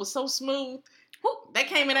that kill was so smooth. Whoop, that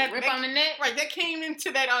came in that rip on the neck. Right, that came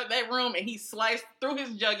into that room and he sliced through his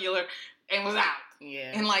jugular and was out.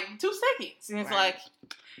 Yeah. In like 2 seconds. And it's like,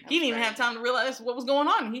 he didn't even have time to realize what was going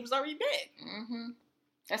on and he was already dead. Mm-hmm.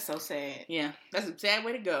 That's so sad. Yeah, that's a sad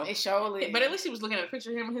way to go. It surely is. But at least he was looking at a picture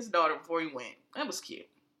of him and his daughter before he went. That was cute.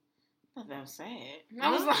 That was sad. I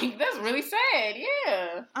was like, that's really sad.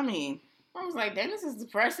 Yeah. I mean, I was like, damn, this is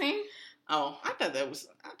depressing. Oh, I thought that was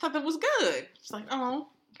good. It's like, oh,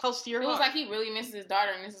 close to your heart. It was like he really misses his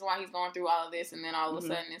daughter, and this is why he's going through all of this. And then all of a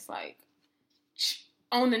sudden, it's like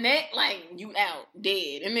on the neck, like you out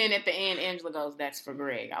dead. And then at the end, Angela goes, "That's for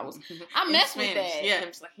Greg." I messed with that. Yeah,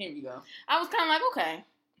 it's like, here you go. I was kind of like, okay.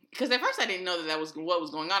 Because at first I didn't know that was what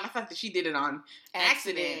was going on. I thought that she did it on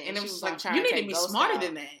accident. And it was like, you need to be smarter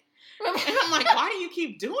than that. And I'm like, why do you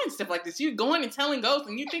keep doing stuff like this? You going and telling Ghost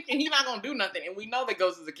and you thinking he's not going to do nothing. And we know that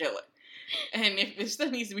Ghost is a killer. And if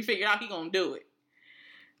stuff needs to be figured out, he going to do it.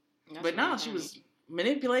 That's but no, she was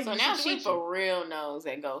manipulating so now she for real knows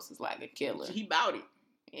that Ghost is like a killer. He bought it.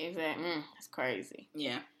 Exactly. That's crazy.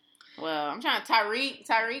 Yeah. Well, I'm trying to Tariq.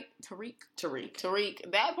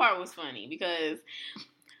 That part was funny because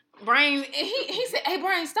Brains, he said, "Hey,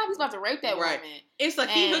 Brains, stop! He's about to rape that woman." It's like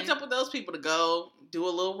he hooked up with those people to go do a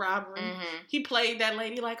little robbery. Mm-hmm. He played that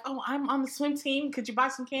lady like, "Oh, I'm on the swim team. Could you buy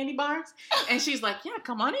some candy bars?" And she's like, "Yeah,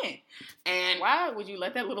 come on in." And why would you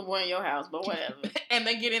let that little boy in your house? But whatever. And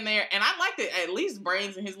they get in there, and I liked it. At least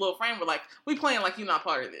Brains and his little friend were like, "We playing like you're not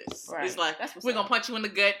part of this." Right. It's like we're gonna punch you in the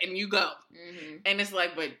gut and you go. Mm-hmm. And it's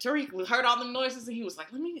like, but Tariq heard all the noises and he was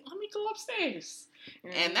like, "Let me go upstairs."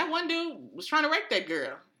 Mm-hmm. And that one dude was trying to rape that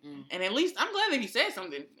girl. Mm. And at least I'm glad that he said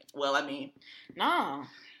something. Well, I mean, no.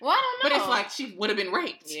 Well, I don't know. But it's like she would have been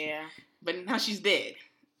raped. Yeah. But now she's dead.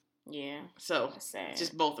 Yeah. So that's sad.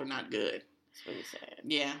 Just both are not good. It's really sad.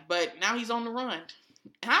 Yeah. But now he's on the run.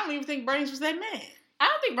 And I don't even think Brains was that mad. I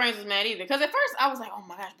don't think Brains was mad either. Because at first I was like, oh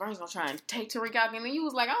my gosh, Brains gonna try and take Tariq out. And then you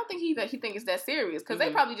was like, I don't think he think it's that serious. Because they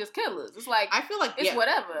probably just killers. It's like, I feel like it's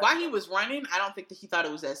whatever. While he was running, I don't think that he thought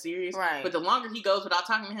it was that serious. Right. But the longer he goes without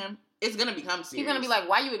talking to him, it's gonna become serious. He's gonna be like,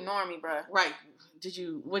 why you ignoring me, bro? Right. Did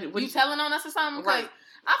you, what you telling on us or something? Right.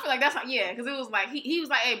 I feel like that's not, because it was like, he was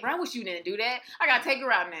like, hey, bro, I wish you didn't do that. I gotta take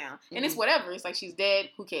her out now. And it's whatever. It's like, she's dead.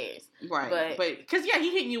 Who cares? Right. But because, he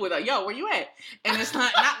hitting you with a, yo, where you at? And it's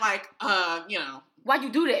not like, why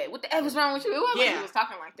you do that? What the F is wrong with you? It wasn't like he was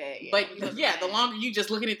talking like that. But, the longer you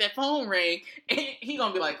just looking at that phone ring, he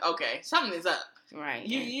gonna be like, okay, something is up. Right.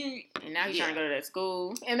 And now he's trying to go to that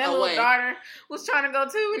school. And that little daughter was trying to go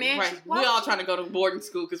too. And then we all trying to go to boarding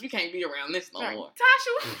school because we can't be around this no more.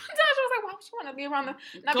 Tasha was like, why would you want to be around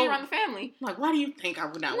be around the family? Like, why do you think I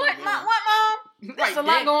would not want to be around? What, Mom? There's a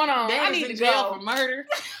lot going on. I need to go. For murder.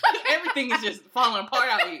 Everything is just falling apart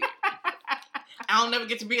out here. I don't never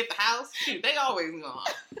get to be at the house. Shoot, they always gone.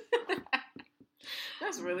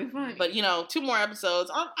 That's really funny. But, 2 more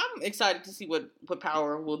episodes. I'm excited to see what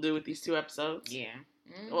Power will do with these 2 episodes. Yeah.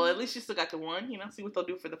 Mm-hmm. Well, at least you still got the one, see what they'll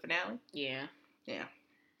do for the finale. Yeah. Yeah.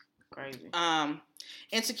 Crazy.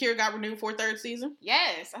 Insecure got renewed for a 3rd season.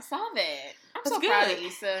 Yes, I saw that. I'm so good. proud of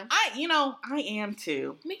Issa. I am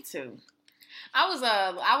too. Me too. I was,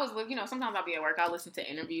 sometimes I'll be at work, I'll listen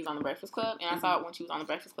to interviews on The Breakfast Club, and I saw it when she was on The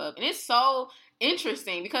Breakfast Club, and it's so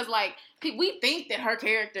interesting, because, we think that her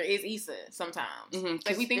character is Issa sometimes. Mm-hmm.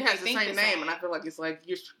 Like, we think it has the same name, and I feel like it's like,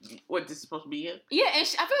 what, this is supposed to be it? Yeah, and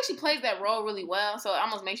I feel like she plays that role really well, so it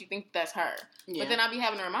almost makes you think that's her. Yeah. But then I'll be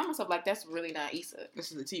having to remind myself, that's really not Issa.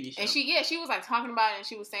 This is a TV show. And she was, talking about it, and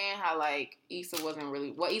she was saying how, Issa wasn't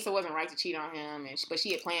right to cheat on him, but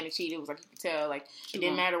she had planned to cheat. It was like, you could tell, it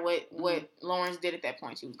didn't matter what Lawrence did at that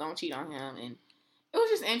point. She was going to cheat on him, and it was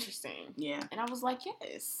just interesting. Yeah. And I was like,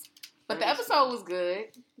 yes. But the episode was good.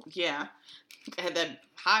 Yeah. Had that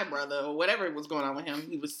high brother or whatever was going on with him.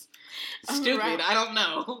 He was stupid. Right. I don't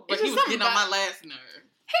know. But It's he just was something getting on my about- last nerve.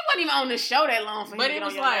 He wasn't even on the show that long for him But to it get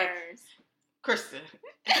was on your like- nerves. Krista.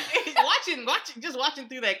 watching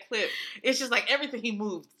through that clip, it's just like everything he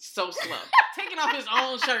moved so slow. Taking off his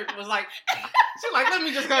own shirt was like, she's like, let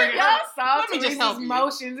me just go here. Y'all saw Let me just help Teresa's you.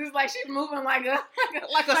 motions. It's like she's moving like a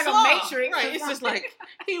Like a like sloth. a matrix. Right. It's just like,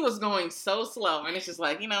 he was going so slow. And it's just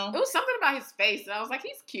like, It was something about his face. I was like,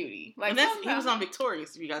 he's cutie. Like and that's, something he was about- on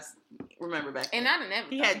Victorious, if you guys remember back then. And I never.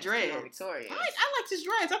 He thought had was cute on dreads. Victoria. I liked his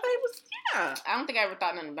dreads. I thought he was, yeah. I don't think I ever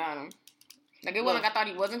thought nothing about him. Like it wasn't like I thought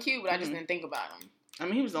he wasn't cute, but I just Mhm. didn't think about him. I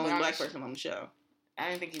mean, he was the only But I'm black just- person on the show. I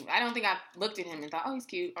don't think I looked at him and thought, oh, he's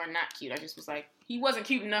cute or not cute. I just was like, he wasn't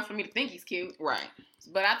cute enough for me to think he's cute. Right.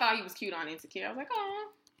 But I thought he was cute on Insecure. I was like, oh,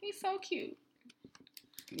 he's so cute.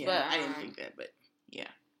 Yeah, But, I didn't think that, but yeah.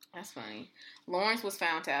 That's funny. Lawrence was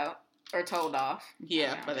found out or told off.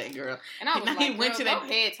 Yeah, Yeah. by that girl. And I was Now like, he went girl, to go that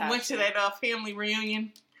ahead, Tasha. went to that family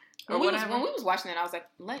reunion or when whatever. we was watching it, I was like,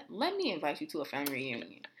 let me invite you to a family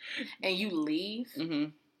reunion. And you leave. Mm-hmm.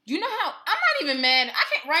 You know how I'm not even mad. I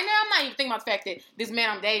can't right now. I'm not even thinking about the fact that this man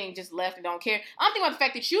I'm dating just left and don't care. I'm thinking about the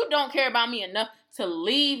fact that you don't care about me enough to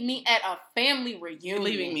leave me at a family reunion. You're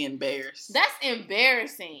leaving me embarrassed. That's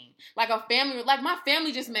embarrassing. Like a family, like my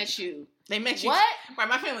family just met you. They met you. What? Right,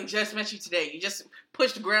 my family just met you today. You just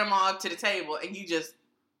pushed grandma to the table and you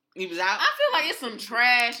was out. I feel like it's some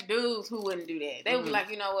trash dudes who wouldn't do that. They would be Mhm. like,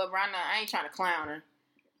 you know what, bro, I ain't trying to clown her.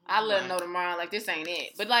 I'll let her know tomorrow, like, this ain't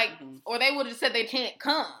it. But, like, Mhm. or they would have said they can't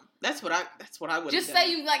come. That's what I would Just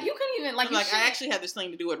say you, like, you couldn't even, like, you I shouldn't- actually had this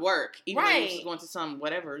thing to do at work. Even though Right. you was going to some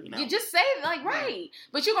whatever, You just say, like, right.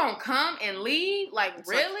 But you gonna come and leave? Like, It's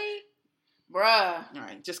like- really? Bruh. all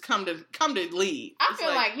right, just come to lead. I It's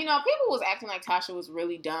feel like, you know, people was acting like Tasha was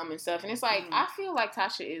really dumb and stuff. And it's like, Mhm. I feel like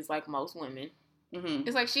Tasha is like most women. Mhm.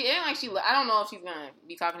 It's like she ain't like I don't know if she's gonna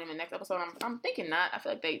be talking to him in the next episode. I'm thinking not. I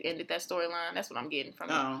feel like they ended that storyline. That's what I'm getting from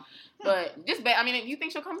it. Oh, But just, I mean, you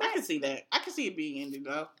think she'll come I back? can see that. I can see it being ended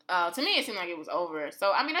though. To me, it seemed like it was over.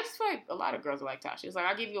 So, I mean, I just feel like a lot of girls are like Tasha. It's like,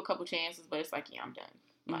 I'll give you a couple chances, but it's like, yeah, I'm done.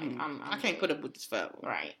 Like, Mhm. I'm I can't good. put up with this foul.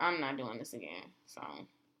 Right. I'm not doing this again. So,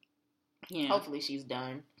 Yeah. hopefully she's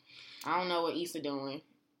done. I don't know what Issa doing.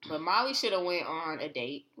 But Molly should have went on a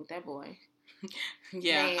date with that boy.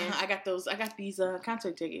 Yeah, Man. I got these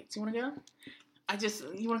concert tickets. You want to go?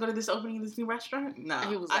 You want to go to this opening of this new restaurant? No. And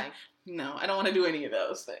he was I like, don't want to do any of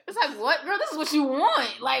those things. it's like, what? Girl, this is what you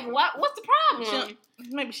want. Like, what's the problem?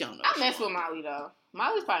 Maybe she don't know. I mess with Molly, though.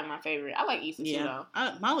 Molly's probably my favorite. I like Issa, too, Yeah,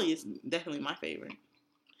 though. Molly is definitely my favorite.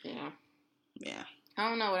 Yeah. Yeah. I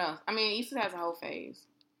don't know what else. I mean, Issa has a whole phase.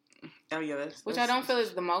 Oh yeah, Which I don't feel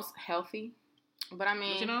is the most healthy. But I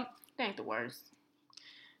mean, But you know, it ain't the worst.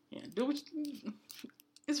 yeah, do what you.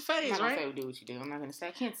 It's a I'm phase, not gonna right? say do what you do. I'm not gonna say.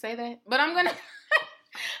 I can't say that. But I'm gonna.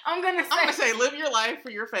 I'm gonna say. I'm gonna say live your life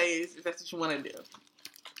for your phase if that's what you want to do.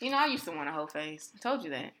 You know, I used to want a whole phase. I told you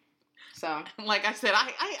that. So Like I said,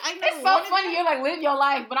 I it's never so wanted funny. that. You're like live your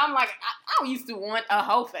life, but I'm like I used to want a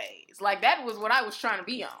whole phase. Like that was what I was trying to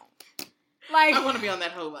be on. Like I want to be on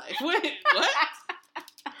that whole life. What?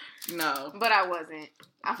 No. but I wasn't.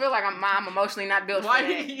 I feel like I'm emotionally not built Why? for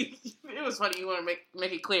that. It was funny. You want to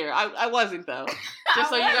make it clear. I wasn't though. Just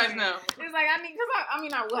so you guys know. It's like I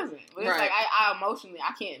mean, I wasn't. But it's Right. like I emotionally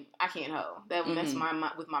I can't hold that. That's Mhm.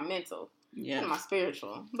 my with my mental Yeah. and my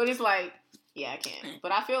spiritual. But it's like yeah, I can't.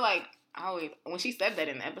 But I feel like I always when she said that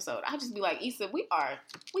in the episode, I just be like, Issa, we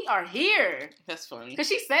are here. That's funny. Because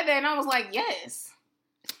she said that and I was like, yes.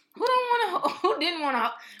 Who didn't want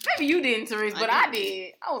to? Maybe you didn't, Therese, but I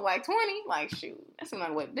did. I was like 20. Like, shoot, that seemed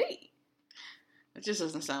like what it be. It just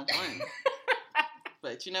doesn't sound fun.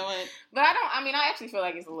 But you know what? But I actually feel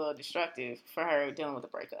like it's a little destructive for her dealing with the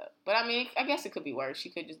breakup. But I mean, I guess it could be worse. She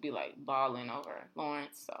could just be like bawling over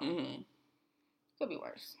Lawrence. So, Mm-hmm. could be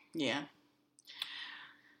worse. Yeah.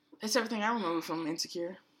 That's everything I remember from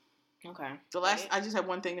Insecure. Okay. I just have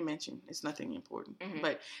one thing to mention. It's nothing important. Mhm.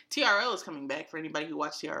 But TRL is coming back for anybody who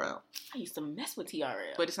watched TRL. I used to mess with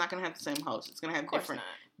TRL. But it's not going to have the same host. It's going to have of course different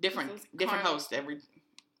not. This is different Carmen. hosts every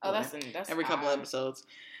That's every couple odd. episodes.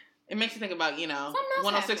 It makes you think about, Something else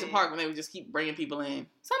 106 happened. and Park when they would just keep bringing people in.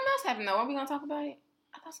 Something else happened though. Are we gonna talk about it?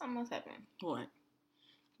 I thought something else happened. What?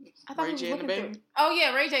 I thought Ray we was J and the looking baby? through- Oh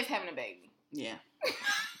yeah, Ray J's having a baby. Yeah.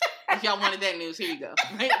 If y'all wanted that news, here you go.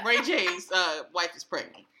 Ray J's wife is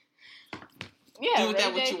pregnant. Yeah, Do with Ray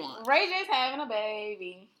that what J- you want. Ray J's having a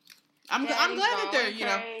baby. I'm glad Daddy's that they're,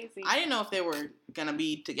 going crazy. I didn't know if they were going to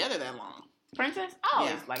be together that long. Princess. I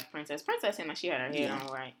always Yeah. like Princess. Princess seemed like she had her head Yeah. on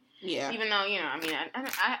right. Yeah. Even though I mean,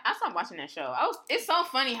 I stopped watching that show. It's so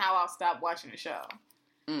funny how I'll stop watching the show.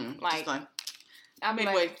 Like, I'm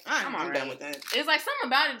midway. like, I'm done with that. It's like something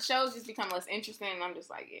about it. Shows just become less interesting. And I'm just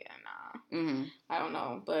like, yeah, nah. Mm-hmm. I don't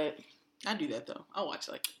know, but I do that though. I'll watch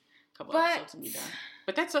like a couple episodes and be done.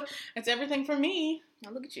 But that's everything for me.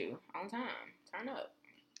 Now look at you on time. Turn up.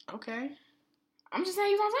 Okay. I'm just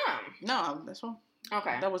saying you on time. No, that's one.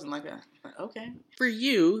 Okay. That wasn't like a, okay. For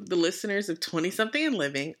you, the listeners of 20-something and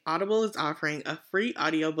living, Audible is offering a free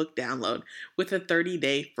audiobook download with a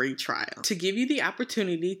 30-day free trial to give you the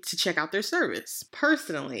opportunity to check out their service.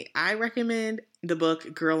 Personally, I recommend the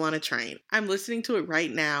book Girl on a Train. I'm listening to it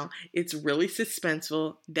right now. It's really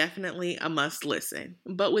suspenseful, definitely a must listen.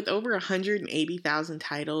 But with over 180,000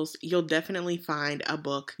 titles, you'll definitely find a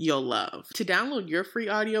book you'll love. To download your free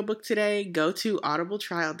audiobook today, go to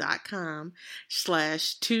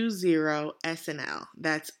audibletrial.com/20SNL.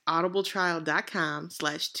 That's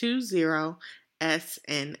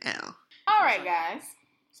audibletrial.com/20SNL. All right, guys.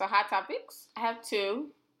 So hot topics. I have two.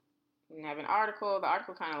 We have an article. The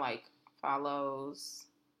article kind of like follows.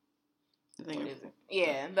 What is it?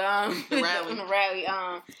 Yeah, the rally. The rally.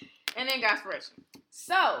 And then Gospiration.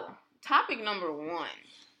 So, topic number one.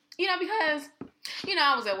 Because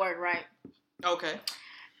I was at work, right? Okay.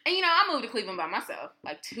 And I moved to Cleveland by myself,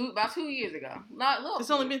 about 2 years ago. It's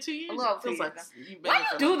only been 2 years. A little 2 years like ago. You've been Why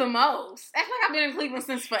you do the most? Act like I've been in Cleveland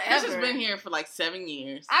since forever. This has been here for like 7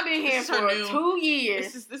 years. I've been here for 2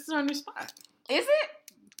 years. This is our new spot. Is it?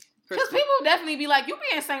 Because people definitely be like, you be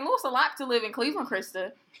in St. Louis a lot to live in Cleveland,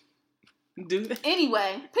 Krista. Do they?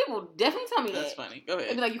 Anyway, people definitely tell me that. That's funny. Go ahead.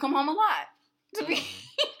 They be like, you come home a lot.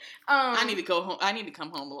 I need to go home. I need to come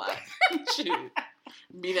home a lot. Shoot.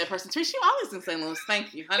 Be that person. Trish, you always in St. Louis.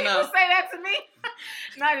 Thank you. I know. People say that to me.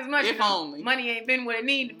 Not as much. If only. Money ain't been what it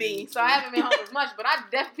need to be. So I haven't been home as much. But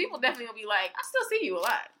people definitely will be like, I still see you a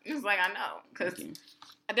lot. It's like, I know. Because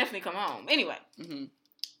I definitely come home. Anyway. Mm-hmm.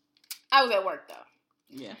 I was at work, though.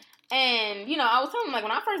 Yeah. And, I was telling them, like,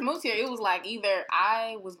 when I first moved here, it was like either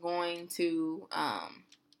I was going to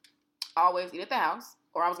always eat at the house,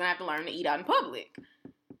 or I was going to have to learn to eat out in public.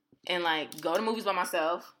 And, like, go to movies by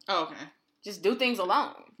myself. Oh, okay. Just do things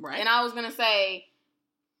alone. Right. And I was going to say,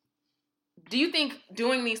 do you think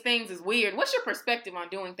doing these things is weird? What's your perspective on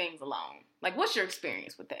doing things alone? Like, what's your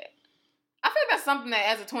experience with that? I feel like that's something that,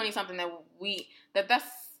 as a 20-something, that's,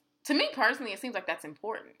 to me personally, it seems like that's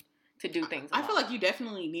important. To do things alone. I feel like you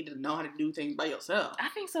definitely need to know how to do things by yourself. I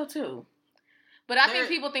think so too. But I think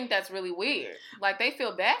people think that's really weird. Like they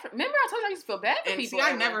feel bad for. Remember I told you I used to feel bad for people. See,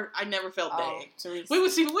 I never felt bad. We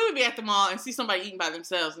would be at the mall and see somebody eating by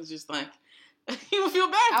themselves and just like you would feel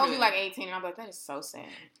bad. I would be like 18 and I'd be like, that is so sad.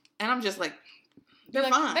 And I'm just like, they're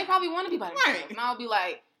fine. They probably want to be by themselves. Right. And I'll be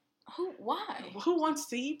like, why? Who wants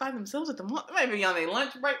to eat by themselves at the mall? Maybe on their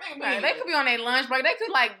lunch break. Right. They could be on their lunch break. They could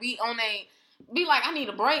like be like, I need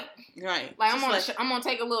a break. Right. Like, I'm gonna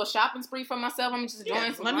take a little shopping spree for myself. I'm just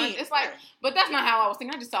enjoying some lunch. It's like, right. But that's not how I was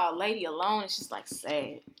thinking. I just saw a lady alone. It's just like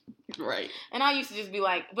sad. Right. And I used to just be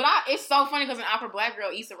like, it's so funny because an Opera Black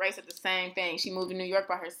girl, Issa Rae, said the same thing. She moved to New York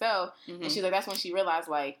by herself. Mm-hmm. And she's like, that's when she realized,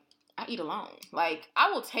 like, I eat alone. Like, I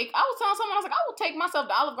was telling someone, I was like, I will take myself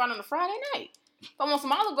to Olive Garden on a Friday night. If I want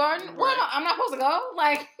some Olive Garden, right. I'm not supposed to go?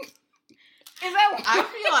 Like, is that what I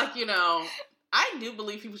feel like, I do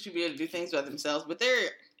believe people should be able to do things by themselves, but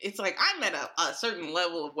it's like I'm at a certain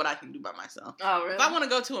level of what I can do by myself. Oh, really? If I want to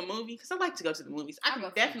go to a movie, because I like to go to the movies, I can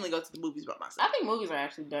definitely go to the movies by myself. I think movies are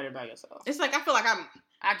actually better by yourself. It's like I feel like I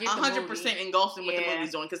get 100% engulfed in what the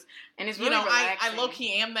movie's doing, because and it's really relaxing. I low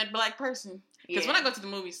key am that black person. Because when I go to the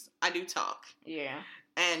movies, I do talk. Yeah.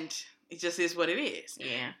 And it just is what it is.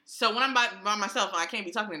 Yeah. So when I'm by myself, I can't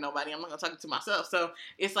be talking to nobody. I'm not gonna talk to myself. So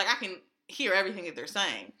it's like I can hear everything that they're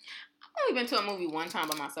saying. I've only been to a movie one time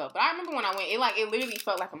by myself, but I remember when I went, it literally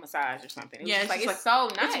felt like a massage or something. It's so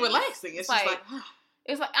nice. It's relaxing. It's just like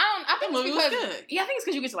it's like I think the movie was good. Yeah, I think it's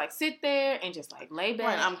because you get to like sit there and just like lay back.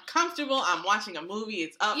 Right, I'm comfortable. I'm watching a movie.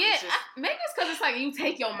 It's up. Yeah, it's just, maybe it's because it's like you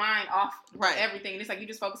take your mind off right. everything, and it's like you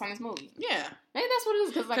just focus on this movie. Yeah, maybe that's what it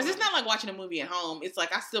is. Because it's not like watching a movie at home. It's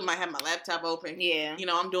like I still might have my laptop open. Yeah,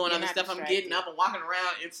 I'm doing other stuff. I'm getting up and walking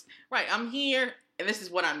around. It's right. I'm here. And this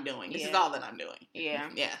is what I'm doing. This is all that I'm doing. Yeah.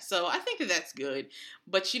 Yeah. So I think that's good.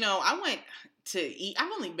 But, I went to eat.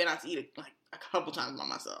 I've only been out to eat like a couple times by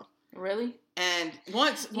myself. Really? And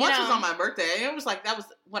once was on my birthday. And it was like, that was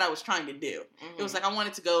what I was trying to do. Mm-hmm. It was like, I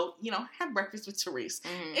wanted to go, have breakfast with Therese.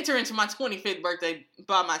 Mm-hmm. Enter into my 25th birthday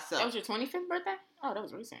by myself. That was your 25th birthday? Oh, that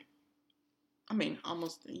was recent. I mean,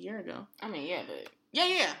 almost a year ago. I mean, yeah, but...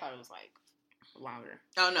 Yeah. I thought it was like longer.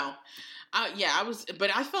 Oh no, yeah, I was,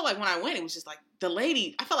 but I felt like when I went, it was just like the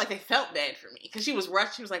lady. I felt like they felt bad for me because she was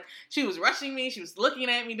rushed. She was rushing me. She was looking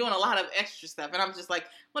at me, doing a lot of extra stuff, and I'm just like,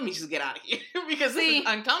 let me just get out of here because this is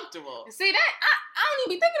uncomfortable. See that I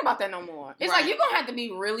don't even be thinking about that no more. It's like you're gonna have to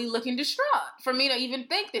be really looking distraught for me to even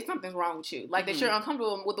think that something's wrong with you, like that you're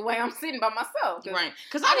uncomfortable with the way I'm sitting by myself. Right?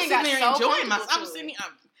 Because I was sitting there enjoying myself. I was sitting.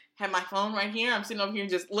 Had my phone right here. I'm sitting over here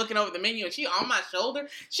just looking over the menu, and she on my shoulder.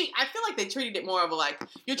 I feel like they treated it more of a like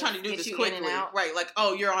you're trying to do this quickly, right? Like,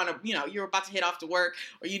 oh, you're on you're about to head off to work,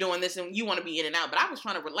 or you're doing this, and you want to be in and out. But I was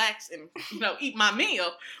trying to relax and eat my meal.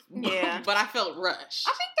 Yeah, but I felt rushed.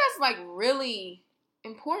 I think that's like really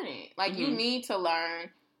important. Like you need to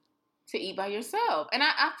learn to eat by yourself, and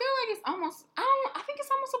I feel like it's almost I think it's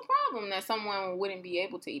almost a problem that someone wouldn't be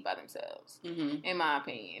able to eat by themselves, in my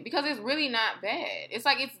opinion, because it's really not bad. It's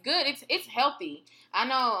like it's good. It's healthy. I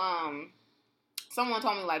know someone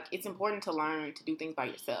told me like it's important to learn to do things by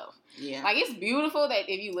yourself. Yeah, like it's beautiful that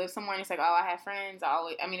if you live somewhere and it's like, oh, I have friends. If I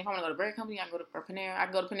want to go to Burger Company, I can go to Panera. I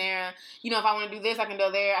can go to Panera. If I want to do this, I can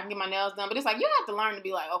go there. I can get my nails done. But it's like you have to learn to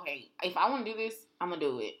be like, okay, if I want to do this, I'm gonna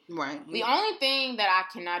do it. Right. The only thing that I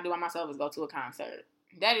cannot do by myself is go to a concert.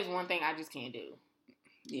 That is one thing I just can't do.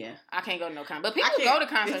 Yeah, I can't go to no concert. But people go to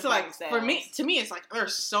concerts. It's like to me, it's like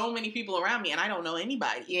there's so many people around me and I don't know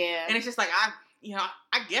anybody. Yeah, and it's just like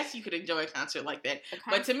I guess you could enjoy a concert like that,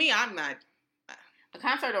 but to me, I'm not. A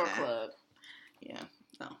concert or a club. Yeah,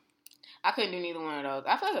 no. I couldn't do neither one of those.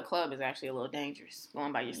 I feel like a club is actually a little dangerous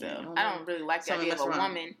going by yourself. Yeah, I don't really like the idea of a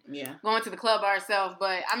woman going to the club by herself,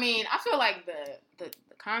 but I feel like the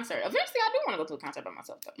concert. Eventually, I do want to go to a concert by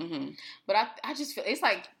myself, though. Mm-hmm. But I just feel it's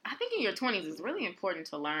like I think in your 20s, it's really important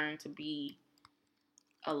to learn to be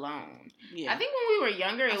alone. Yeah. I think when we were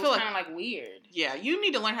younger, it was kind of like weird. Yeah, you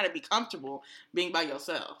need to learn how to be comfortable being by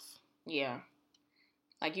yourself. Yeah.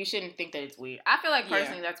 Like, you shouldn't think that it's weird. I feel like,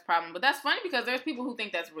 personally, that's a problem. But that's funny because there's people who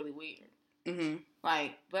think that's really weird. Mm-hmm.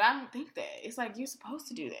 Like, but I don't think that. It's like, you're supposed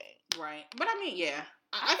to do that. Right. But,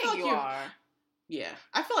 I feel like you are. Yeah.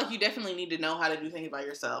 I feel like you definitely need to know how to do things by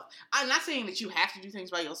yourself. I'm not saying that you have to do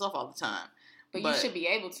things by yourself all the time. But you should be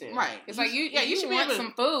able to. Right. It's like, you should be able to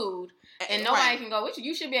some food and nobody can go with you.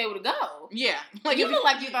 You should be able to go. Yeah. Like, you look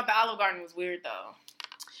like you thought the Olive Garden was weird, though.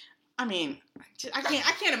 I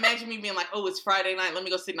can't imagine me being like, oh, it's Friday night. Let me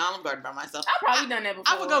go sit in Olive Garden by myself. I've probably done that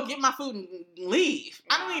before. I would go get my food and leave.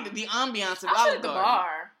 Yeah. I don't need the ambiance of Olive Garden. I'll sit at the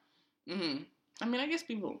bar. Mm-hmm. I guess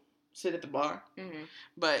people sit at the bar. Mm-hmm.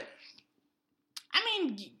 But,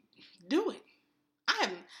 do it. I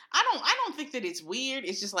don't think that it's weird.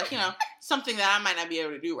 It's just like, something that I might not be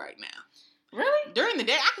able to do right now. Really? During the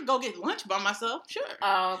day, I could go get lunch by myself, sure.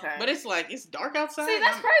 Oh, okay. But it's like, it's dark outside. See,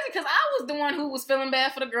 that's crazy, because I was the one who was feeling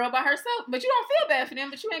bad for the girl by herself. But you don't feel bad for them,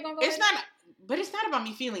 but you ain't going to go But it's not about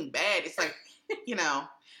me feeling bad. It's like,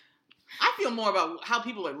 I feel more about how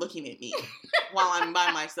people are looking at me while I'm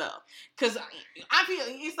by myself. Because I feel,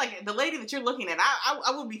 it's like, the lady that you're looking at,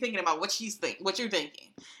 I would be thinking about what you're thinking.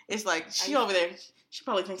 It's like, she over there, she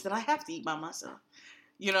probably thinks that I have to eat by myself.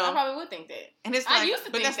 I probably would think that. And it's like,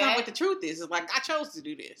 but that's not what the truth is. It's like, I chose to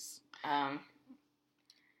do this. I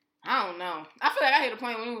don't know. I feel like I hit a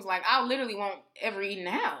point when it was like, I literally won't ever eat in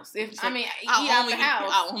the house. Eat out the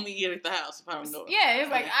house. I'll only eat at the house if I don't know. Yeah,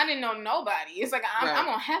 it's like, I didn't know nobody. It's like, I'm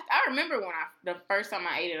going to have to. I remember when the first time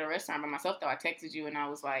I ate at a restaurant by myself, though, I texted you and I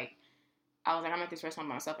was like, I'm at this restaurant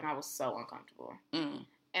by myself and I was so uncomfortable. Mm.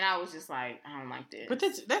 And I was just like, I don't like this. But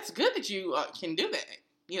that's good that you can do that.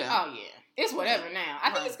 Oh, yeah. It's whatever now.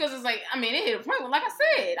 I think it's because it's like, it hit a point where, like I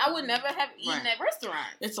said, I would never have eaten at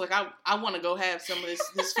restaurants. It's like, I want to go have some of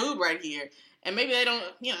this food right here. And maybe they don't,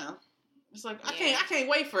 it's like, I can't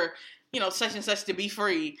wait for, such and such to be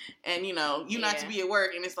free and, you not to be at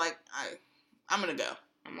work. And it's like, I'm going to go.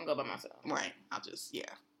 I'm going to go by myself. Right. I'll just,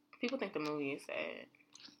 People think the movie is sad.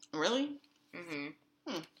 Really? Mm-hmm.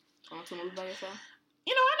 Going to a movie by yourself?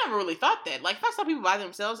 I never really thought that. Like, if I saw people by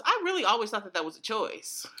themselves, I really always thought that was a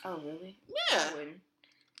choice. Oh, really? Yeah.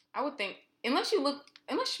 I would think, unless maybe,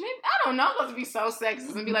 I don't know, I'm supposed to be so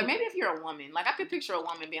sexist and be like, maybe if you're a woman, like, I could picture a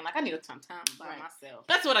woman being like, I need a time by myself.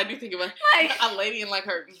 That's what I do think about. Like, a lady in, like,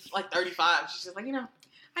 her, like, 35, she's just like,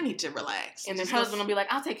 I need to relax. And then husband will be like,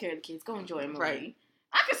 I'll take care of the kids. Go enjoy a movie. Right.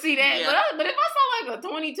 I could see that. Yeah. But if I saw, like, a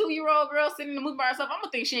 22-year-old girl sitting in the movie by herself, I'm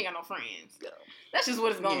going to think she ain't got no friends. That's just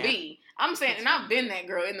what it's going to be. I'm saying, and I've been that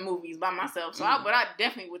girl in the movies by myself, so but I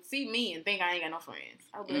definitely would see me and think I ain't got no friends.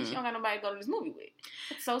 I would be like, she don't got nobody to go to this movie with.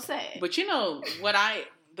 It's so sad. But what I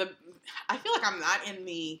feel like I'm not in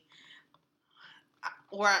the,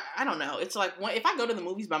 or I don't know. It's like, if I go to the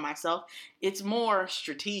movies by myself, it's more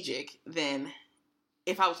strategic than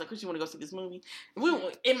if I was like, Chris, you want to go see this movie?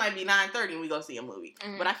 It might be 9:30 and we go see a movie.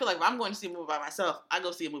 Mm-hmm. But I feel like if I'm going to see a movie by myself, I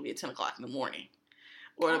go see a movie at 10 o'clock in the morning.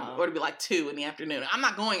 Or to be like 2 in the afternoon. I'm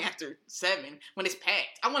not going after 7 when it's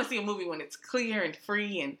packed. I want to see a movie when it's clear and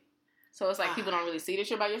free. And so it's like people don't really see that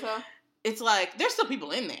you're by yourself? It's like, there's still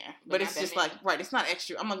people in there. But not it's that just many. like, right, it's not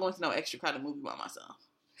extra. I'm not going to no extra crowded movie by myself.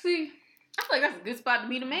 See, I feel like that's a good spot to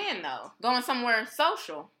meet a man, though. Going somewhere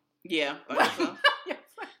social. Yeah. By yourself.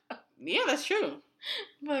 Yeah, that's true.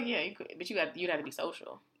 But yeah, you could, but you'd have to be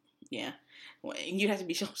social. Yeah. Well, and you'd have to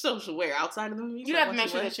be social where? Outside of the movie? You'd have to make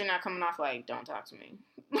sure that you're not coming off like, don't talk to me.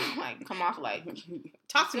 Like, come off like...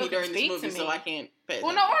 Talk to me still during can this speak movie to so me. I can't pay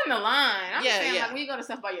Well, attention. no, or in the line. I'm just saying, Yeah. like, when you go to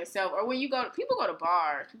stuff by yourself, or when you go... People go to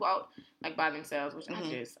bars. People out, like, by themselves, which I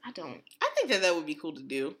don't... I think that would be cool to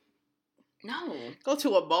do. No. Go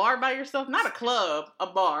to a bar by yourself. Not a club, a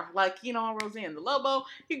bar. Like, on Roseanne, the Lobo.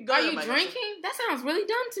 You can go Are there you by drinking? yourself. That sounds really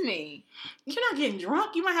dumb to me. You're not getting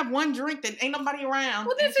drunk. You might have one drink that ain't nobody around.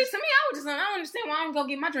 Well, this is to me. I don't understand why I don't go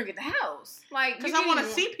get my drink at the house. Like, Because I want to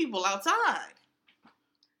see people outside.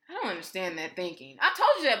 I don't understand that thinking. I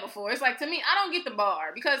told you that before. It's like, to me, I don't get the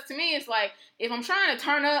bar because to me, it's like if I'm trying to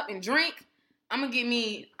turn up and drink, I'm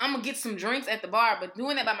gonna get some drinks at the bar. But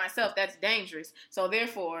doing that by myself, that's dangerous. So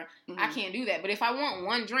therefore, I can't do that. But if I want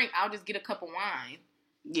one drink, I'll just get a cup of wine.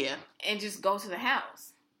 Yeah, and just go to the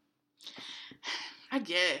house. I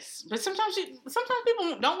guess, but sometimes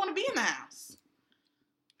people don't want to be in the house.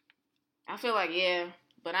 I feel like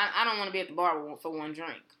but I don't want to be at the bar for one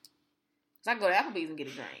drink. So I go to Applebee's and get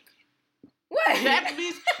a drink. What?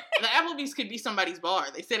 The Applebee's could be somebody's bar.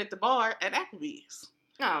 They said at the bar at Applebee's.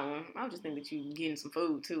 No, I would just think that you getting some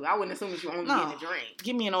food too. I wouldn't assume that you only getting a drink.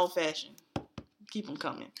 Give me an old fashioned. Keep them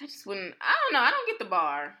coming. I just wouldn't. I don't know. I don't get the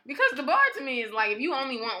bar because the bar to me is like if you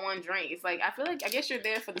only want one drink, it's like I feel like I guess you're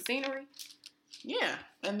there for the scenery. Yeah,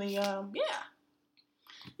 and the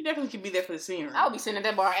you definitely could be there for the scenery. I would be sitting at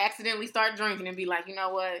that bar, accidentally start drinking, and be like, you know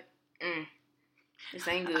what? This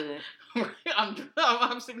ain't good.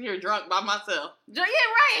 I'm sitting here drunk by myself. Yeah,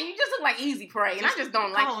 right. And you just look like easy prey, and I just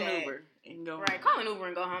don't like call that. An Uber and go right, home. call an Uber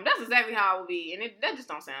and go home. That's exactly how I would be, and that just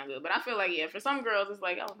don't sound good. But I feel like for some girls, it's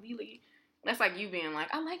like, oh, really? That's like you being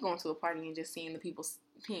like, I like going to a party and just seeing people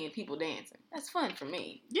dancing. That's fun for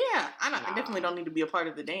me. Yeah, I definitely don't need to be a part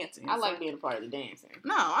of the dancing. I like being a part of the dancing.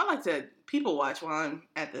 No, I like to people watch while I'm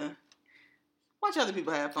watch other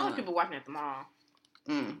people have fun. I like people watching at the mall.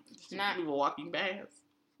 Not people walking past.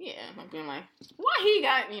 Yeah, like being like, why he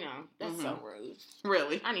got, that's so rude.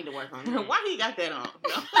 Really? I need to work on that. Why he got that on?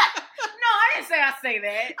 No. No, I didn't say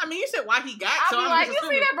that. I mean, you said why he got. I'll So be I'm like, just you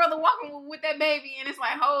see assuming. that brother walking with that baby, and it's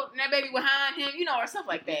like holding that baby behind him, or stuff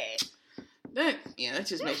like that. That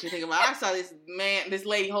just makes me think about. I saw this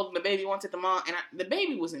lady holding the baby once at the mall, and the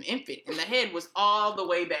baby was an infant, and the head was all the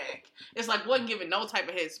way back. It's like wasn't giving no type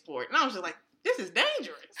of head support, and I was just like, this is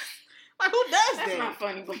dangerous. Like, who does that? That's not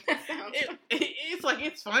funny, but that sounds it's like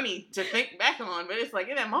it's funny to think back on, but it's like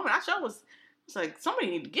in that moment, it's like somebody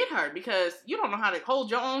need to get her because you don't know how to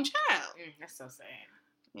hold your own child. That's so sad.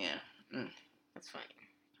 Yeah, that's funny.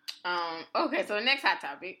 Okay, so the next hot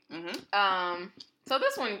topic. So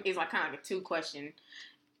this one is like kind of like a two-question,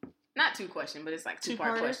 not two-question, but it's like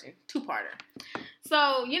two-part question, two-parter.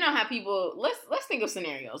 So you know how people let's think of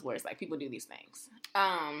scenarios where it's like people do these things.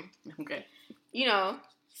 Okay.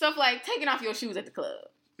 Stuff like taking off your shoes at the club.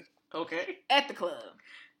 Okay. At the club.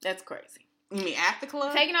 That's crazy. You mean at the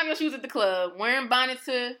club? Taking off your shoes at the club, wearing bonnets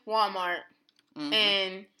to Walmart,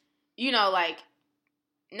 and, like,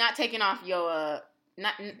 not taking off your,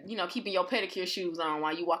 keeping your pedicure shoes on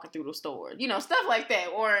while you walking through the store. Stuff like that.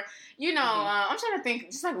 Or, I'm trying to think,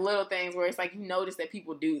 just like little things where it's like you notice that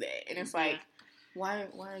people do that. And it's like, why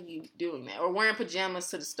are you doing that? Or wearing pajamas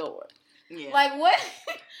to the store. Yeah. Like,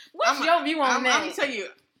 what's your view on that? I'm going to tell you,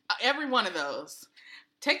 every one of those.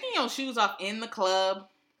 Taking your shoes off in the club,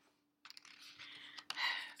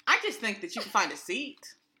 I just think that you can find a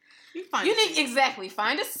seat. Exactly.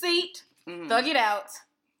 Find a seat, thug it out.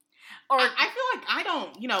 Or I feel like I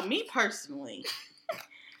don't, me personally,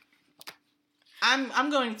 I'm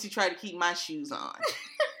going to try to keep my shoes on.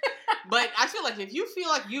 But I feel like if you feel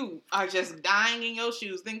like you are just dying in your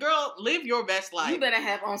shoes, then girl, live your best life. You better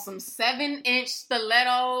have on some 7-inch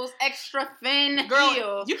stilettos, extra thin girl,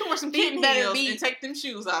 heels. you can wear some Feet kitten better heels and take them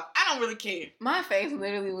shoes off. I don't really care. My face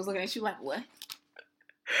literally was looking at you like, what?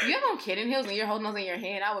 You have on kitten heels and you're holding those in your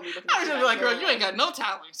hand? I would be looking at I was you just like, girl, you ain't got no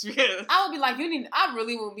tolerance. Because I would be like, I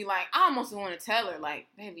really would be like, I almost want to tell her, like,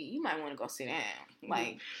 baby, you might want to go sit down.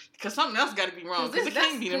 Like, because something else got to be wrong. Because it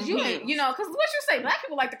can't be them heels. Because what you say, black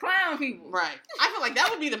people like to clown people. Right. I feel like that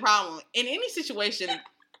would be the problem. In any situation,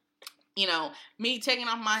 me taking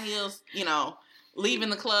off my heels, leaving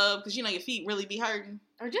the club because you know your feet really be hurting,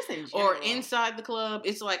 or just in general. or inside the club.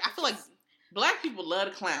 It's like I feel like black people love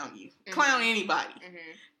to clown you, clown anybody,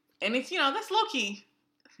 and it's that's low key.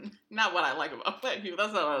 Not what I like about black people.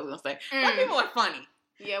 That's not what I was gonna say. Black people are funny.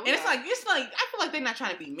 Yeah, and it's like I feel like they're not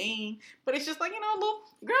trying to be mean, but it's just like a little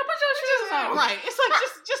girl, put your shoes on. Right. It's like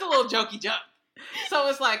just a little jokey joke. So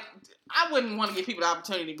it's like I wouldn't want to give people the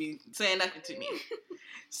opportunity to be saying nothing to me.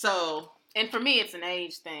 So and for me, it's an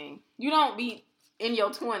age thing. You don't be in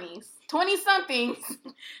your 20s. 20-somethings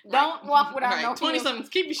don't walk without no 20-somethings,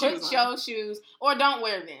 keep your shoes on. Put your shoes or don't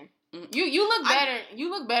wear them. You look better.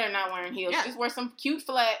 You look better not wearing heels. Yeah. Just wear some cute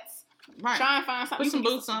flats. Right. Try and find something. Put some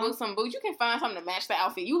boots on. Some boots. You can find something to match the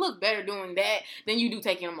outfit. You look better doing that than you do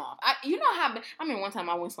taking them off. One time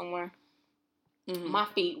I went somewhere. My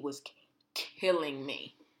feet was killing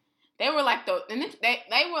me. They were like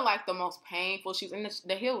they were like the most painful shoes, and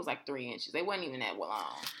the heel was like 3 inches. They wasn't even that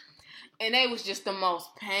long. And they was just the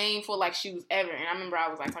most painful like shoes ever. And I remember I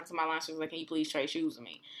was like talking to my line. She was like, "Can you please trade shoes with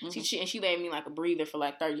me?" She gave me like a breather for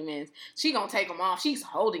like 30 minutes. She gonna take them off. She's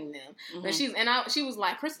holding them. And she was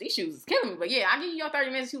like, "Chris, these shoes is killing me." But yeah, I give you your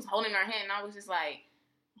 30 minutes. She was holding her hand, and I was just like,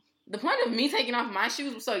 the point of me taking off my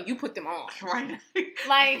shoes was so you put them on. Right.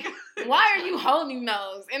 Like, why are you holding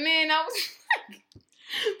those? And then I was like,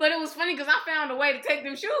 but it was funny because I found a way to take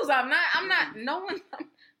them shoes off.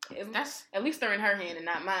 That's at least they're in her hand and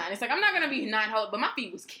not mine. It's like I'm not gonna be not hold, but my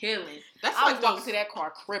feet was killing. I was walking to that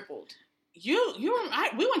car crippled. We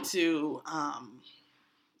went to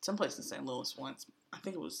someplace in St. Louis once. I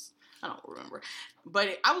think it was, I don't remember,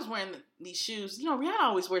 but I was wearing these shoes. Rihanna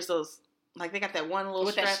always wears those. Like, they got that one little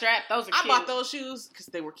with strap. That strap. Those are cute. I bought those shoes because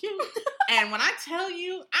they were cute. And when I tell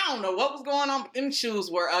you, I don't know what was going on, but them shoes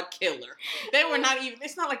were a killer. They were not even,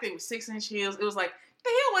 it's not like they were 6-inch heels. It was like, the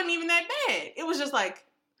heel wasn't even that bad. It was just like,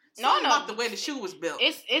 about the way the shoe was built.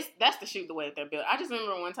 That's the shoe, the way that they're built. I just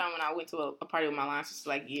remember one time when I went to a party with my line sister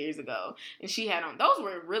like years ago, and she had them. Those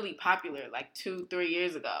were really popular like 2-3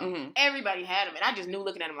 years ago. Everybody had them, and I just knew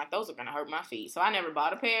looking at them like those are gonna hurt my feet. So I never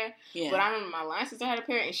bought a pair. Yeah. But I remember my line sister had a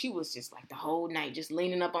pair, and she was just like the whole night just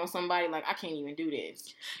leaning up on somebody like, I can't even do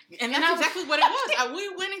this. And that's exactly what it was.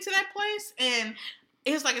 We went into that place and.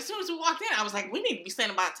 It was like as soon as we walked in, I was like, we need to be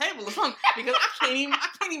standing by a table or something because I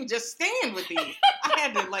can't even just stand with these. I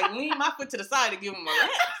had to like lean my foot to the side to give them a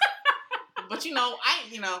rest. But but you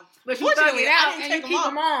thug it out and you keep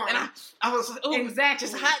them on. And I was exactly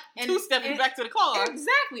just hot two-stepping back to the car.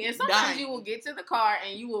 Exactly. And sometimes you will get to the car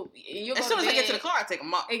and you'll as soon as I get to the car, I take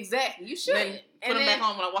them off. Exactly. You should. Then put them back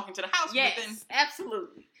on when I walk into the house. Yes, but then,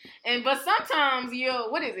 absolutely. But sometimes you'll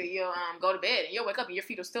go to bed and you'll wake up and your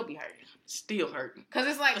feet will still be hurting. Still hurting. Because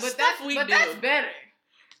it's like, that's better.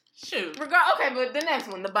 Shoot. Okay, but the next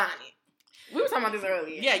one, the bonnet. We were talking about this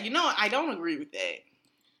earlier. Yeah, I don't agree with that.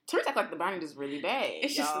 Teresa act like the bonnet is really bad.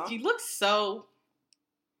 It's just you look so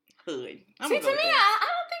hood. See, to me, I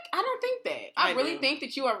don't think that. I really think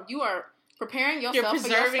that you are preparing yourself for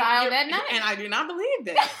your style that night. And I do not believe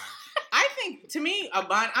that. I think, to me, a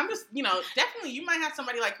bonnet, I'm just, definitely you might have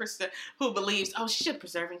somebody like Krista who believes, she's just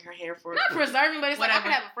preserving her hair for... Not preserving, but it's like I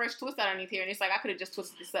could have a fresh twist underneath here, and it's like I could have just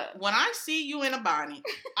twisted this up. When I see you in a bonnet,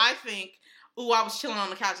 I think, I was chilling on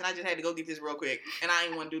the couch, and I just had to go get this real quick, and I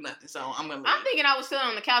didn't want to do nothing, so I'm going to leave. I'm thinking I was chilling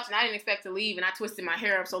on the couch, and I didn't expect to leave, and I twisted my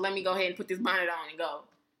hair up, so let me go ahead and put this bonnet on and go.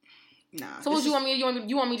 Nah. So what you want me?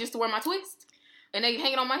 You want me just to wear my twist? And they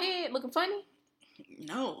hang it on my head looking funny?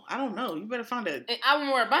 No, I don't know. You better find I want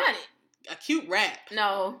to wear a bonnet. A cute wrap.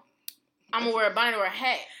 No. I'm going to wear a bonnet or a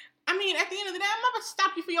hat. I mean, at the end of the day, I'm not going to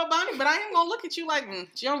stop you for your bonnet, but I ain't going to look at you like,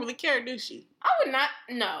 she don't really care, do she? I would not.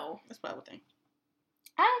 No. That's what I would think.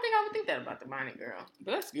 I don't think I would think that about the bonnet, girl.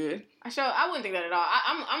 But that's good. I wouldn't think that at all.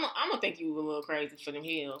 I'm going to think you were a little crazy for them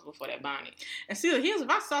heels before that bonnet. And see, the heels, if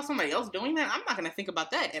I saw somebody else doing that, I'm not going to think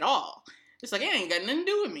about that at all. It's like, it ain't got nothing to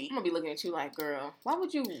do with me. I'm going to be looking at you like, girl, why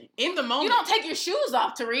would you? In the moment. You don't take your shoes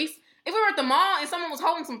off, Therese. If we were at the mall and someone was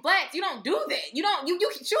holding some flats, you don't do that. You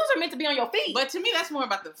shoes are meant to be on your feet. But to me, that's more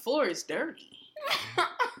about the floor is dirty.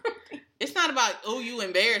 It's not about, you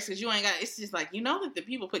embarrassed because you ain't got, it's just like, that the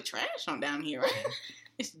people put trash on down here, right?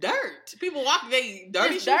 It's dirt. People walk, they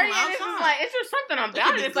dirty shoes from outside. It's just something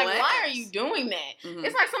about it. It's like, why are you doing that? Mm-hmm.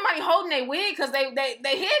 It's like somebody holding their wig because they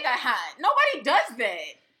head got hot. Nobody does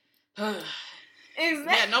that.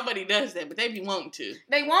 Exactly. Yeah, nobody does that, but they be wanting to.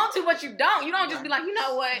 They want to, but you don't. You don't just be like, you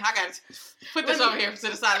know what? I got to put this over here to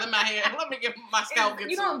the side. Let me get my scalp.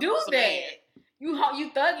 You don't do that. You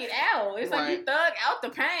thug it out. It's like you thug out the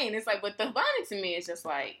pain. It's like, but the bonnet to me is just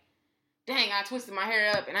like, dang, I twisted my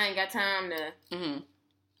hair up and I ain't got time to. Mm-hmm.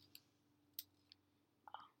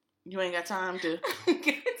 You ain't got time to.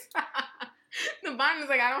 The bonnet bonnet is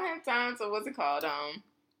like, I don't have time. So what's it called? I'm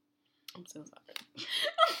so sorry.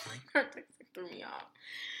 Her text threw me off.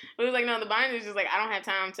 But it was like, no, the bonnet is just like, I don't have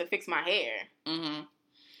time to fix my hair. Mm-hmm.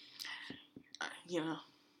 You know.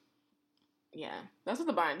 Yeah, that's what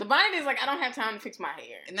the bonnet. The bonnet is like, I don't have time to fix my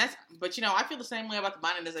hair. And that's, but you know, I feel the same way about the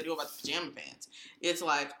bonnet as I do about the pajama pants. It's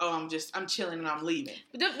like, oh, I'm chilling and I'm leaving.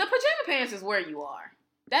 The pajama pants is where you are.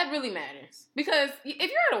 That really matters. Because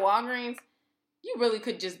if you're at a Walgreens, you really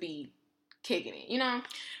could just be kicking it, you know?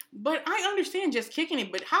 But I understand just kicking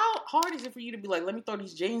it, but how hard is it for you to be like, let me throw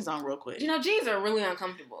these jeans on real quick? You know, jeans are really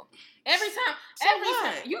uncomfortable. Every time.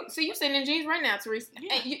 You sitting in jeans right now, Teresa.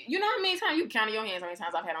 Yeah. And you know how many times you count your hands how many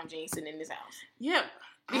times I've had on jeans sitting in this house? Yeah.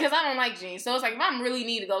 Because I don't like jeans. So it's like, if I really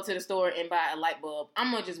need to go to the store and buy a light bulb,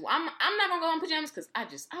 I'm not gonna go in pajamas because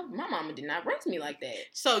my mama did not raise me like that.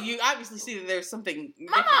 So you obviously see that there's something.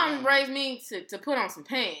 My mom raised me to put on some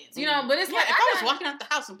pants, you know, but it's like. If I was walking out the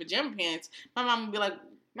house in pajama pants, my mom would be like,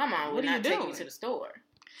 my mom would what are not you take doing? me to the store.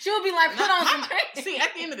 She would be like, put on some pants. See,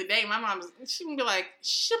 at the end of the day, my mom, she would be like,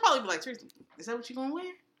 she'll probably be like, Teresa, is that what you gonna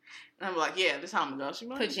wear? And I'm like, yeah, this is how I'm gonna go. She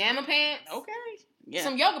be like, pajama pants? Okay. Yeah.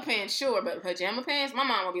 Some yoga pants, sure, but pajama pants? My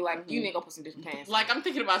mom would be like, you need to go put some different pants. Like, I'm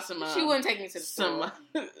thinking about some... she wouldn't take me to the store.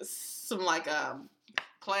 Some like,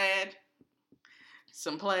 plaid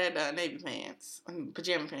navy pants.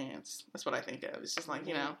 Pajama pants. That's what I think of. It's just like,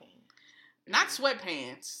 you know... Not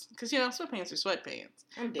sweatpants, because, you know, sweatpants are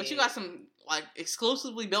sweatpants. But you got some, like,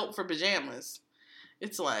 exclusively built for pajamas.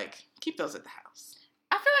 It's like, keep those at the house.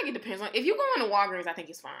 I feel like it depends on... If you go into Walgreens, I think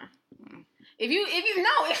it's fine. Mm. If you're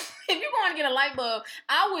going to get a light bulb,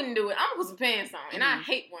 I wouldn't do it. I'm going to put some pants on. And I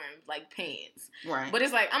hate wearing, like, pants. Right. But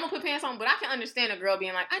it's like, I'm going to put pants on, but I can understand a girl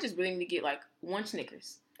being like, I just really need to get, like, one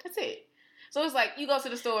Snickers. That's it. So it's like, you go to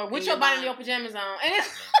the store with your body and your pajamas on, and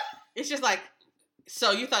it's just like,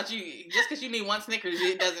 so you thought just because you need one Snickers,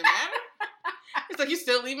 it doesn't matter? It's like, you're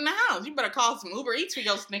still leaving the house. You better call some Uber Eats for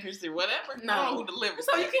your Snickers or whatever. No. I don't know who delivers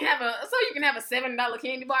So that. you can have a $7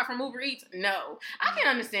 candy bar from Uber Eats? No. I can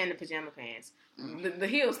understand the pajama pants. The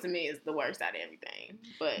heels to me is the worst out of everything.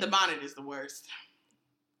 But the bonnet is the worst.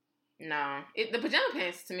 No. The pajama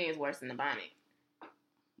pants to me is worse than the bonnet.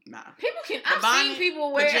 Nah. I've seen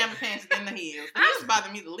people wear pajama pants than the heels. The heels bother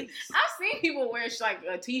me the least. I've seen people wear like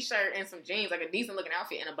a t-shirt and some jeans, like a decent looking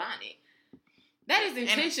outfit and a bonnet. That is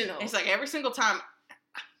intentional. It's like every single time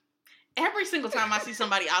I see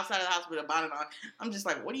somebody outside of the house with a bonnet on, I'm just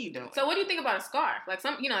like, what are you doing? So what do you think about a scarf? Like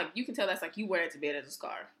like you can tell that's like you wear it to bed as a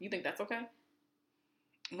scarf. You think that's okay?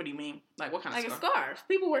 What do you mean? Like what kind of scarf? Like a scarf.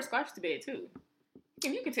 People wear scarves to bed too.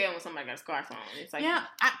 And you can tell when somebody got a scarf on. It's like, yeah,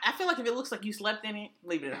 I feel like if it looks like you slept in it,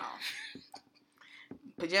 leave it at home.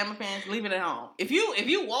 Pajama pants, leave it at home. If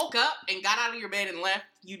you woke up and got out of your bed and left,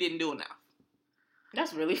 you didn't do enough.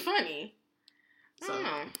 That's really funny. So,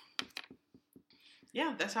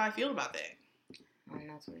 yeah, that's how I feel about that. I don't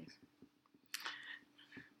know, Teresa.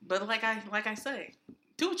 But like I say,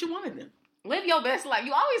 do what you want to do. Live your best life.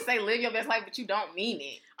 You always say live your best life, but you don't mean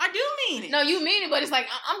it. I do mean it. No, you mean it, but it's like,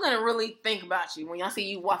 I'm going to really think about you when y'all see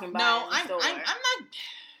you walking by in the store. I'm not,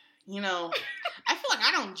 you know, I feel like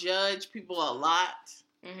I don't judge people a lot.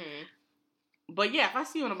 Mm-hmm. But yeah, if I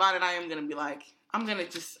see you in a bonnet, I am going to be like, I probably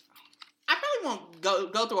won't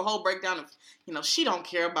go through a whole breakdown of, you know, she don't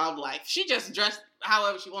care about life. She just dressed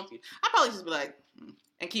however she wants to. I'll probably just be like,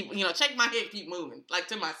 and keep, you know, check my head, keep moving, like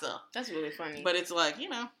to myself. That's really funny. But it's like, you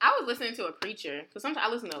know. I was listening to a preacher, because sometimes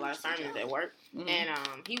I listen to a lot of sermons at work, and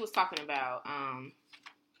he was talking about how,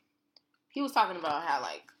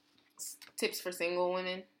 like, tips for single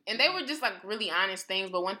women. And they were just, like, really honest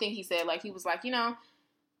things, but one thing he said, like, he was like, you know,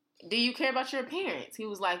 do you care about your appearance? He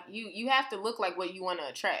was like, you have to look like what you want to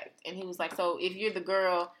attract. And he was like, so if you're the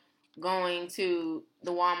girl going to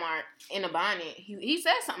the Walmart in a bonnet, he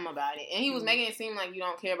said something about it, and he was making it seem like you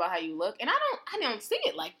don't care about how you look, and I don't see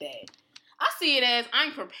it like that. I see it as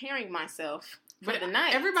I'm preparing myself for the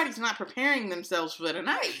night. Everybody's not preparing themselves for the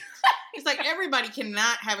night. It's like everybody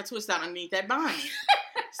cannot have a twist out underneath that bonnet.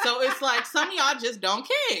 So it's like some of y'all just don't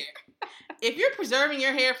care. If you're preserving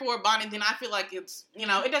your hair for a bonnet, then I feel like it's, you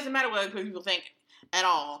know, it doesn't matter what other people think at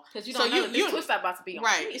all. Because you don't know this twist out about to be on.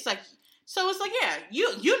 Right. It's like, so it's like, yeah,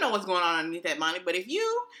 you know what's going on underneath that bonnet, but if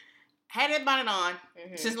you had that bonnet on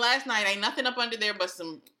since last night, ain't nothing up under there but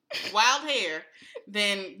some wild hair,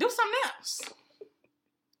 then do something else.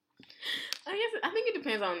 I think it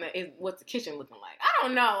depends on what's the kitchen looking like. I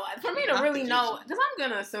don't know. For me to really know, because I'm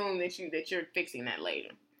going to assume that you're fixing that later.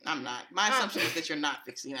 I'm not. My assumption is that you're not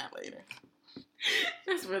fixing that later.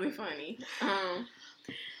 That's really funny.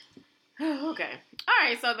 Okay. All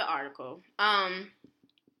right, so the article.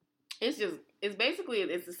 It's basically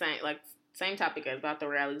the same, like, same topic as about the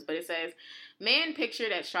rallies, but it says, man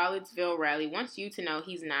pictured at Charlottesville rally wants you to know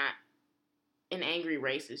he's not an angry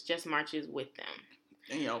racist, just marches with them.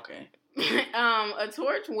 Yeah, okay. A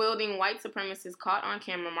torch-wielding white supremacist caught on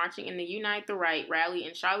camera marching in the Unite the Right rally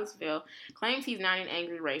in Charlottesville claims he's not an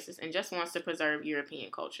angry racist and just wants to preserve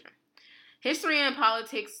European culture. History and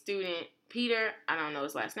politics student Peter, I don't know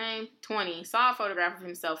his last name, 20, saw a photograph of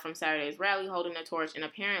himself from Saturday's rally holding a torch and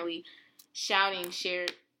apparently shouting shared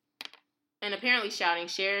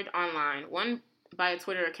online, one by a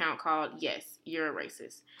Twitter account called Yes, You're a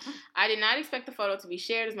Racist. I did not expect the photo to be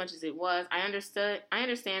shared as much as it was. I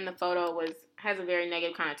understand the photo has a very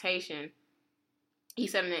negative connotation, he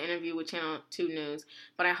said in an interview with Channel 2 News,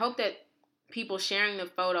 but I hope that people sharing the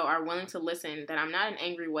photo are willing to listen that I'm not an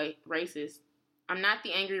angry racist. I'm not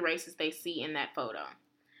the angry racist they see in that photo.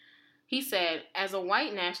 He said, as a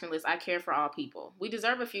white nationalist, I care for all people. We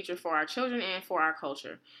deserve a future for our children and for our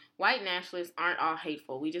culture. White nationalists aren't all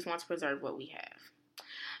hateful. We just want to preserve what we have.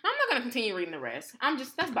 Now, I'm not going to continue reading the rest.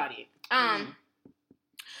 That's about it.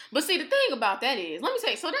 But see, the thing about that is, let me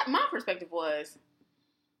tell you, so that my perspective was,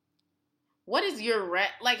 what is your what?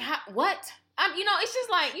 It's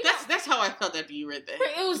just like, that's how I felt after you read that.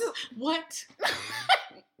 It was just, what?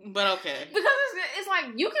 But okay. Because it's like,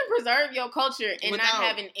 you can preserve your culture and not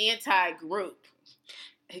have an anti-group.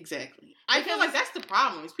 Exactly. I feel like that's the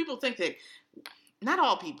problem, is people think that, not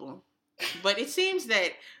all people, but it seems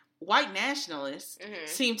that white nationalists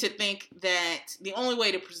seem to think that the only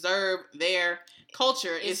way to preserve their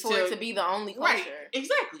culture is for it to be the only culture. Right,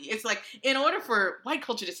 exactly. It's like, in order for white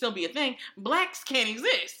culture to still be a thing, blacks can't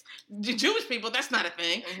exist. The Jewish people, that's not a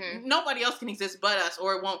thing. Nobody else can exist but us,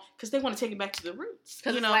 or it won't, because they want to take it back to the roots.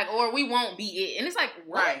 Because it's like, or we won't be it. And it's like,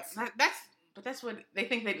 what? Right. That's what they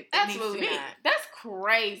think that it Absolutely needs to not. That's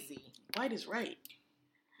crazy. White is right.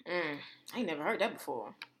 I ain't never heard that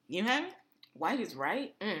before. You haven't? White is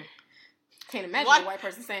right? Can't imagine a white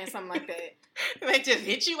person saying something like that. They just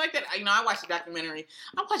hit you like that. I watched a documentary.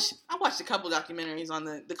 I watched a couple documentaries on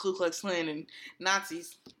the Ku Klux Klan and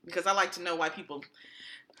Nazis, because I like to know why people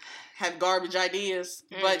have garbage ideas.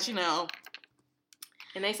 But,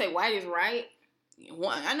 And they say white is right?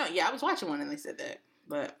 I know, yeah, I was watching one and they said that.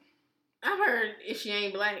 But I've heard if she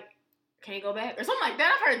ain't black, can't go back. Or something like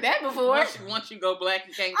that. I've heard that before. Once you go black,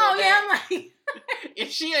 you can't go back. Oh, yeah, I'm like...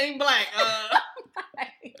 if she ain't black, I've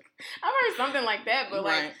heard something like that, but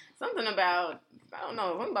like something about, I don't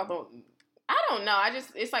know,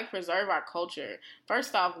 it's like preserve our culture.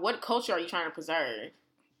 First off, what culture are you trying to preserve?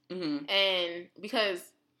 And because,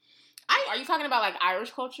 are you talking about like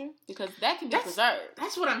Irish culture? Because that can be preserved.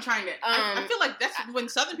 That's what I'm trying to, I feel like that's when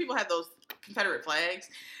Southern people have those Confederate flags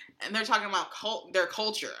and they're talking about their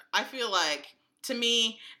culture. I feel like, to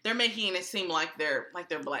me, they're making it seem like they're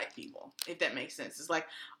black people, if that makes sense. It's like,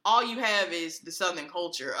 all you have is the Southern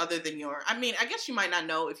culture, other than I guess you might not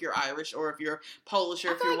know if you're Irish or if you're Polish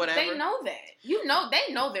or if you're whatever. They know that.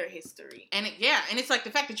 They know their history. And it's like the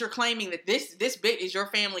fact that you're claiming that this bit is your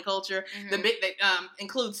family culture, the bit that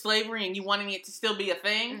includes slavery and you wanting it to still be a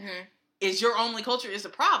thing, is your only culture, is a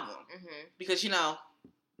problem. Because,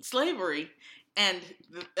 slavery and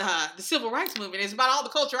the civil rights movement is about all the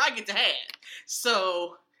culture I get to have.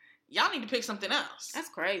 So, y'all need to pick something else. That's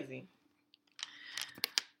crazy.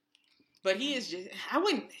 But he is just, I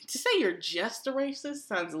wouldn't, to say you're just a racist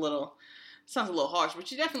sounds a little harsh, but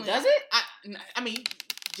you definitely. Does it? I mean,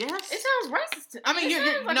 just. It sounds racist.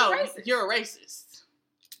 You're a racist.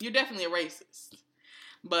 You're definitely a racist.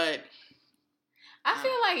 But. I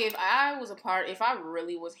feel like if I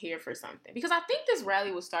really was here for something, because I think this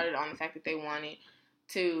rally was started on the fact that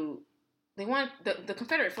the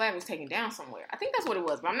Confederate flag was taken down somewhere. I think that's what it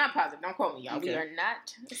was, but I'm not positive. Don't quote me, y'all. Okay. We are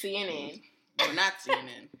not CNN. We're not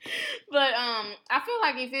CNN. But I feel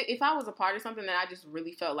like if I was a part of something that I just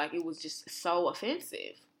really felt like it was just so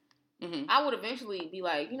offensive, I would eventually be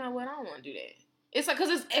like, you know what, I don't want to do that. It's like,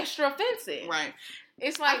 because it's extra offensive. Right.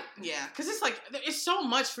 It's like. Because it's like, it's so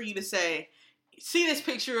much for you to say, see this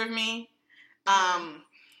picture of me, I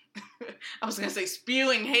was going to say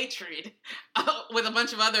spewing hatred with a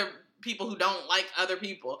bunch of other people who don't like other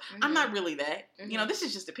people. I'm not really that. This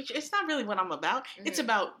is just a picture. It's not really what I'm about. It's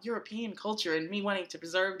about European culture and me wanting to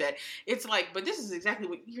preserve that. It's like, but this is exactly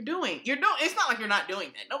what you're doing. It's not like you're not doing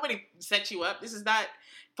that. Nobody set you up. This is not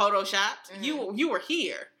photoshopped. You were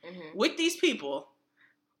here with these people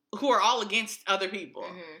who are all against other people.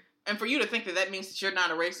 And for you to think that means that you're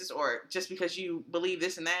not a racist, or just because you believe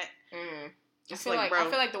this and that. I feel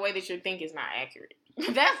like the way that you think is not accurate.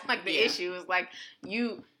 That's like the issue. Is like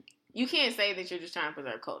you can't say that you're just trying to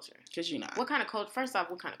preserve culture. Because you're not. What kind of culture? First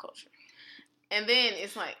off, what kind of culture? And then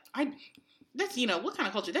it's like that's, what kind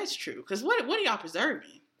of culture? That's true. Because what are y'all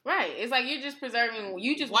preserving? Right. It's like you're just preserving.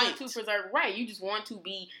 You just White. want to preserve. Right. You just want to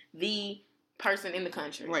be the person in the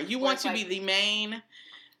country. Right. You want to be the main,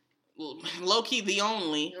 low key, the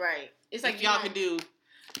only. Right. It's like y'all could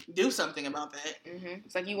do something about that. Mm-hmm.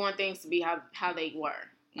 It's like you want things to be how they were.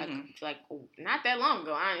 Like not that long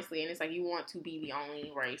ago, honestly. And it's like you want to be the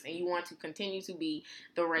only race, and you want to continue to be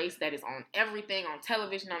the race that is on everything, on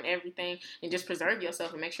television, on everything, and just preserve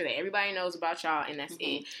yourself and make sure that everybody knows about y'all, and that's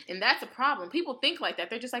it. And that's a problem. People think like that.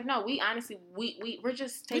 They're just like, no, we honestly, we're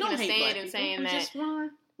just taking a stand and saying that.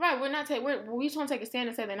 Right, we're not we just want to take a stand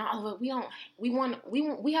and say that, no, look,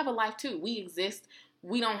 we have a life too. We exist.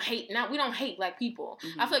 We don't hate black people.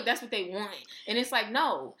 I feel like that's what they want. And it's like,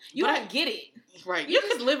 no, you don't get it. Right. You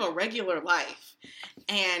could live a regular life.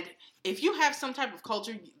 And if you have some type of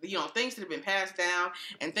culture, things that have been passed down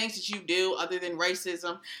and things that you do other than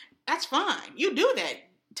racism, that's fine. You do that.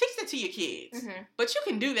 Teach that to your kids. But you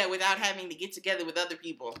can do that without having to get together with other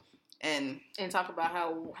people and talk about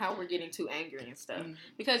how we're getting too angry and stuff.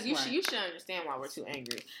 Because you should understand why we're too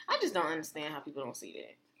angry. I just don't understand how people don't see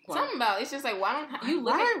that. Something about it's just like, why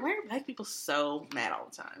are black people so mad all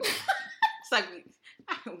the time? It's like,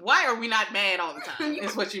 why are we not mad all the time?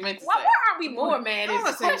 Is what you meant to say. Why aren't we more mad? Is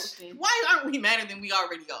the question. Why aren't we madder than we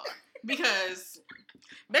already are? Because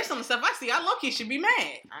based on the stuff I see, I low-key should be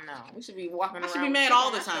mad. I know. We should be walking around. I should be mad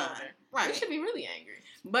all the time. Right. We should be really angry.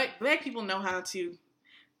 But black people know how to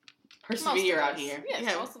persevere out here.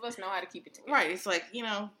 Yes, most of us know how to keep it together. Right. It's like, you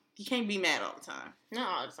can't be mad all the time. Not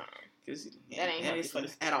all the time. Because that ain't healthy for the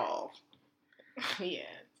at all. Yeah.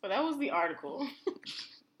 So that was the article.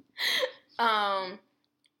 And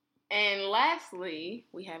lastly,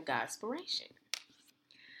 we have Godspiration.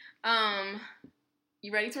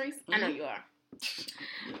 You ready, Therese? I know you are.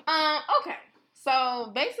 Okay.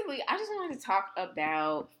 So basically, I just wanted to talk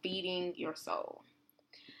about feeding your soul.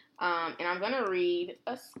 And I'm going to read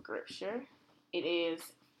a scripture. It is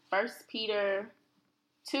 1 Peter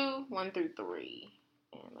 2, 1 through 3.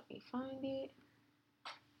 And let me find it.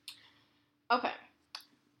 Okay.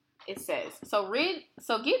 It says, so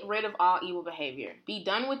get rid of all evil behavior. Be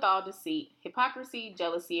done with all deceit, hypocrisy,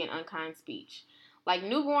 jealousy, and unkind speech. Like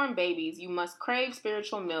newborn babies, you must crave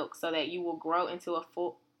spiritual milk so that you will grow into a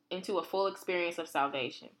full experience of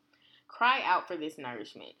salvation. Cry out for this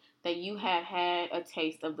nourishment, that you have had a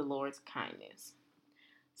taste of the Lord's kindness.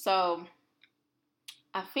 So,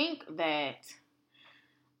 I think that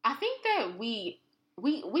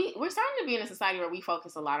we're starting to be in a society where we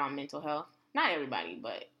focus a lot on mental health. Not everybody,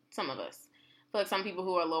 but some of us. I feel like some people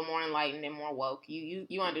who are a little more enlightened and more woke,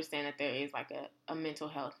 you understand that there is like a mental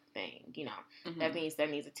health thing, that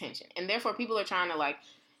needs attention. And therefore people are trying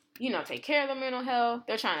to take care of their mental health.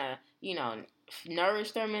 They're trying to,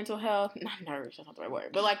 nourish their mental health. Not nourish, that's not the right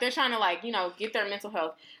word. But they're trying to get their mental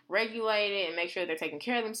health regulated and make sure they're taking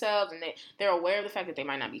care of themselves, and they're aware of the fact that they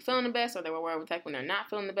might not be feeling the best, or they're aware of the fact when they're not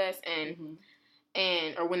feeling the best and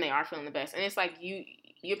or when they are feeling the best. And it's like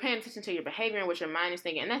you're paying attention to your behavior and what your mind is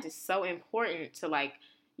thinking, and that's just so important to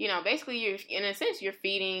basically you're, in a sense, you're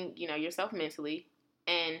feeding, yourself mentally,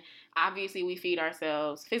 and obviously we feed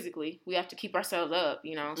ourselves physically. We have to keep ourselves up,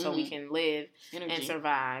 so we can live and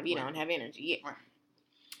survive, and have energy. Yeah. Right.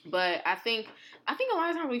 But I think a lot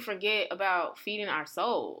of times we forget about feeding our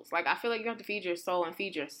souls. I feel like you have to feed your soul and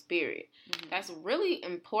feed your spirit. That's really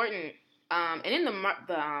important. And in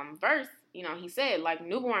the verse, he said, like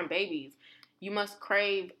newborn babies, you must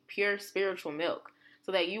crave pure spiritual milk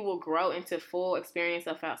so that you will grow into full experience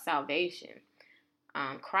of salvation.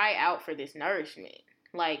 Cry out for this nourishment.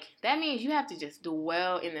 That means you have to just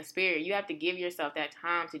dwell in the spirit. You have to give yourself that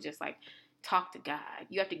time to just talk to God.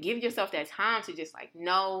 You have to give yourself that time to just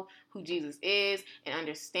know who Jesus is and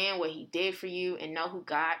understand what he did for you and know who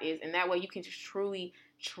God is. And that way you can just truly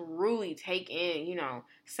take in,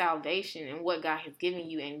 salvation and what God has given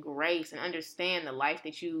you and grace, and understand the life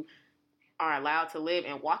that you are allowed to live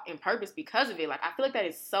and walk in purpose because of it. I feel like that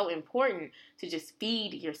is so important to just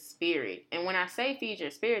feed your spirit. And when I say feed your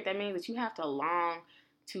spirit, that means that you have to long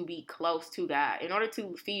to be close to God. In order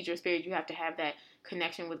to feed your spirit, you have to have that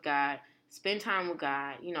connection with God, spend time with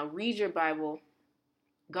God, read your Bible,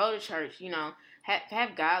 go to church,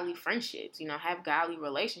 have godly friendships, have godly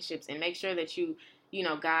relationships, and make sure that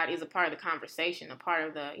God is a part of the conversation, a part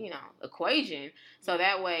of the, equation. So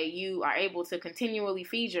that way you are able to continually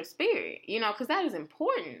feed your spirit, because that is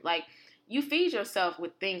important. You feed yourself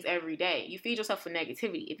with things every day. You feed yourself with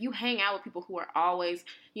negativity. If you hang out with people who are always,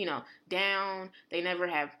 down, they never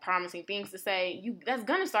have promising things to say, that's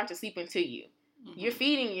going to start to seep into you. You're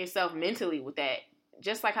feeding yourself mentally with that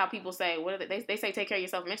just like how people say, they say take care of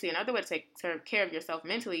yourself mentally. Another way to take care of yourself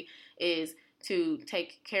mentally is to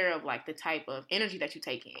take care of like the type of energy that you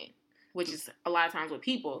take in, which is a lot of times with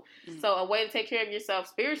people. Mm-hmm. So a way to take care of yourself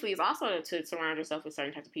spiritually is also to surround yourself with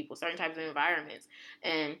certain types of people, certain types of environments.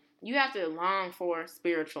 And you have to long for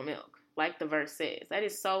spiritual milk, like the verse says. That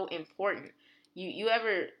is so important. You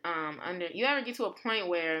ever get to a point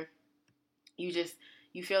where you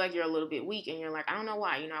feel like you're a little bit weak and you're like, I don't know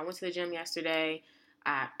why. I went to the gym yesterday.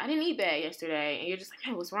 I didn't eat bad yesterday. And you're just like,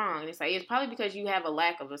 hey, what's wrong? And it's like, it's probably because you have a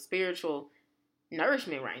lack of a spiritual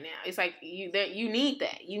nourishment right now. It's like you need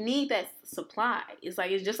that. You need that supply. It's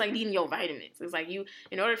like, it's just like needing your vitamins. It's like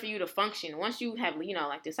in order for you to function, once you have,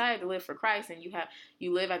 like decided to live for Christ and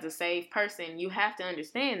you live as a saved person, you have to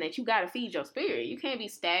understand that you got to feed your spirit. You can't be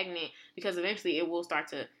stagnant because eventually it will start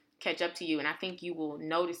to catch up to you. And I think you will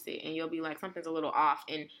notice it and you'll be like, something's a little off.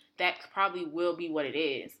 And that probably will be what it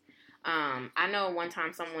is. I know one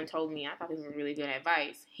time someone told me, I thought this was really good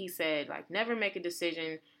advice. He said, like, never make a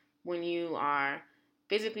decision when you are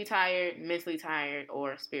physically tired, mentally tired,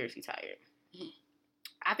 or spiritually tired. Mm-hmm.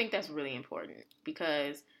 I think that's really important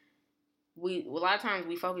because a lot of times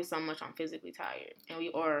we focus so much on physically tired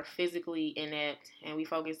or physically inept, and we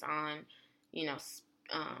focus on,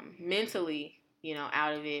 mentally,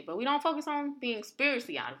 out of it, but we don't focus on being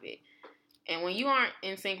spiritually out of it. And when you aren't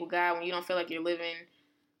in sync with God, when you don't feel like you're living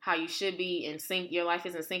how you should be in sync, your life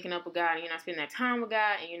isn't syncing up with God, and you're not spending that time with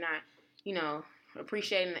God, and you're not,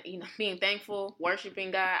 appreciating, being thankful,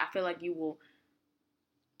 worshiping God, I feel like you'll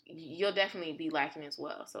definitely be lacking as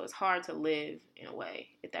well. So it's hard to live in a way,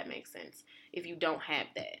 if that makes sense, if you don't have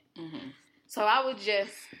that. Mm-hmm. So I would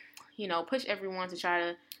just, push everyone to try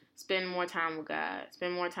to spend more time with God,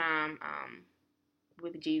 spend more time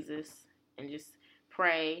with Jesus, and just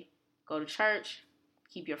pray, go to church,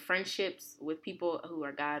 keep your friendships with people who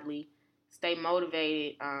are godly, stay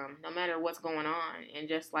motivated, no matter what's going on. And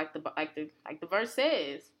just like the verse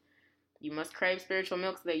says, you must crave spiritual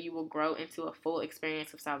milk so that you will grow into a full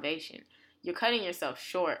experience of salvation. You're cutting yourself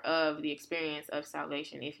short of the experience of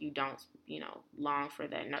salvation if you don't, long for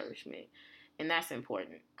that nourishment. And that's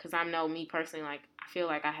important because I know me personally, like, I feel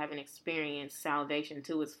like I haven't experienced salvation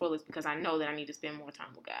to its fullest because I know that I need to spend more time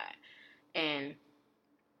with God. And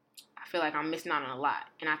I feel like I'm missing out on a lot.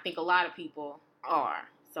 And I think a lot of people are.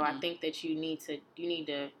 So I think that you need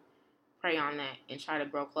to pray on that and try to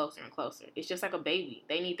grow closer and closer. It's just like a baby.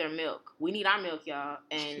 They need their milk. We need our milk, y'all.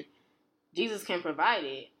 And Jesus can provide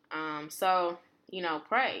it. So,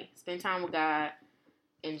 pray. Spend time with God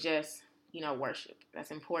and just, worship.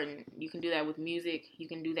 That's important. You can do that with music. You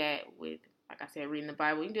can do that with, like I said, reading the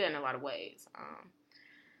Bible. You can do that in a lot of ways.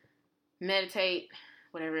 Meditate,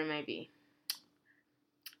 whatever it may be.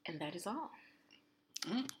 And that is all.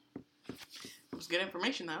 Mm. It was good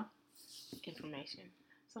information, though. Information.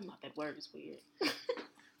 Something about that word is weird.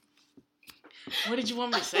 What did you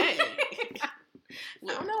want me to say? I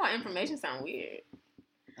don't know why information sounds weird.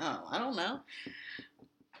 Oh, I don't know.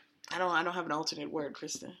 I don't have an alternate word,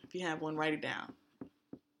 Krista. If you have one, write it down.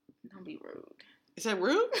 Don't be rude. Is that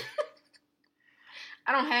rude?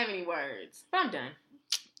 I don't have any words, but I'm done.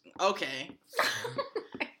 Okay.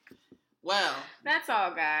 Well. That's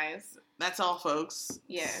all, guys. That's all, folks.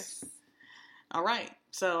 Yes. All right.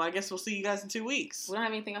 So I guess we'll see you guys in 2 weeks. We don't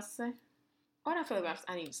have anything else to say? Why do I feel like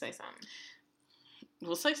I need to say something?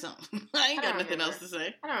 We'll say something. I ain't got nothing else to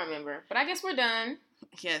say. I don't remember. But I guess we're done.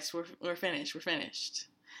 Yes, we're finished. We're finished.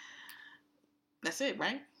 That's it,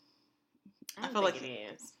 right? I feel like it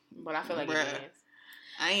is. But I feel like it is.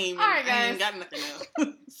 I ain't got nothing else.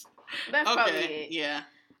 That's probably it. Yeah.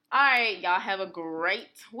 All right, y'all have a great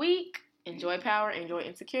week. Enjoy Power. Enjoy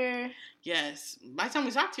Insecure. Yes. By the time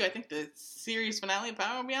we talk to you, I think the series finale of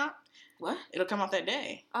Power will be out. What? It'll come out that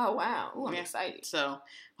day. Oh, wow. Ooh, I'm excited. So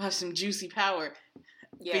we'll have some juicy Power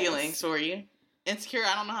feelings for you. Insecure,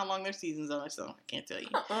 I don't know how long their seasons are, so I can't tell you.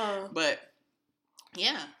 But,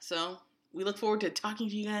 yeah. So we look forward to talking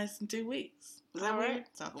to you guys in 2 weeks. Is that weird?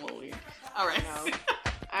 Sounds a little weird. All right. All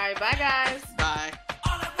right. Bye, guys.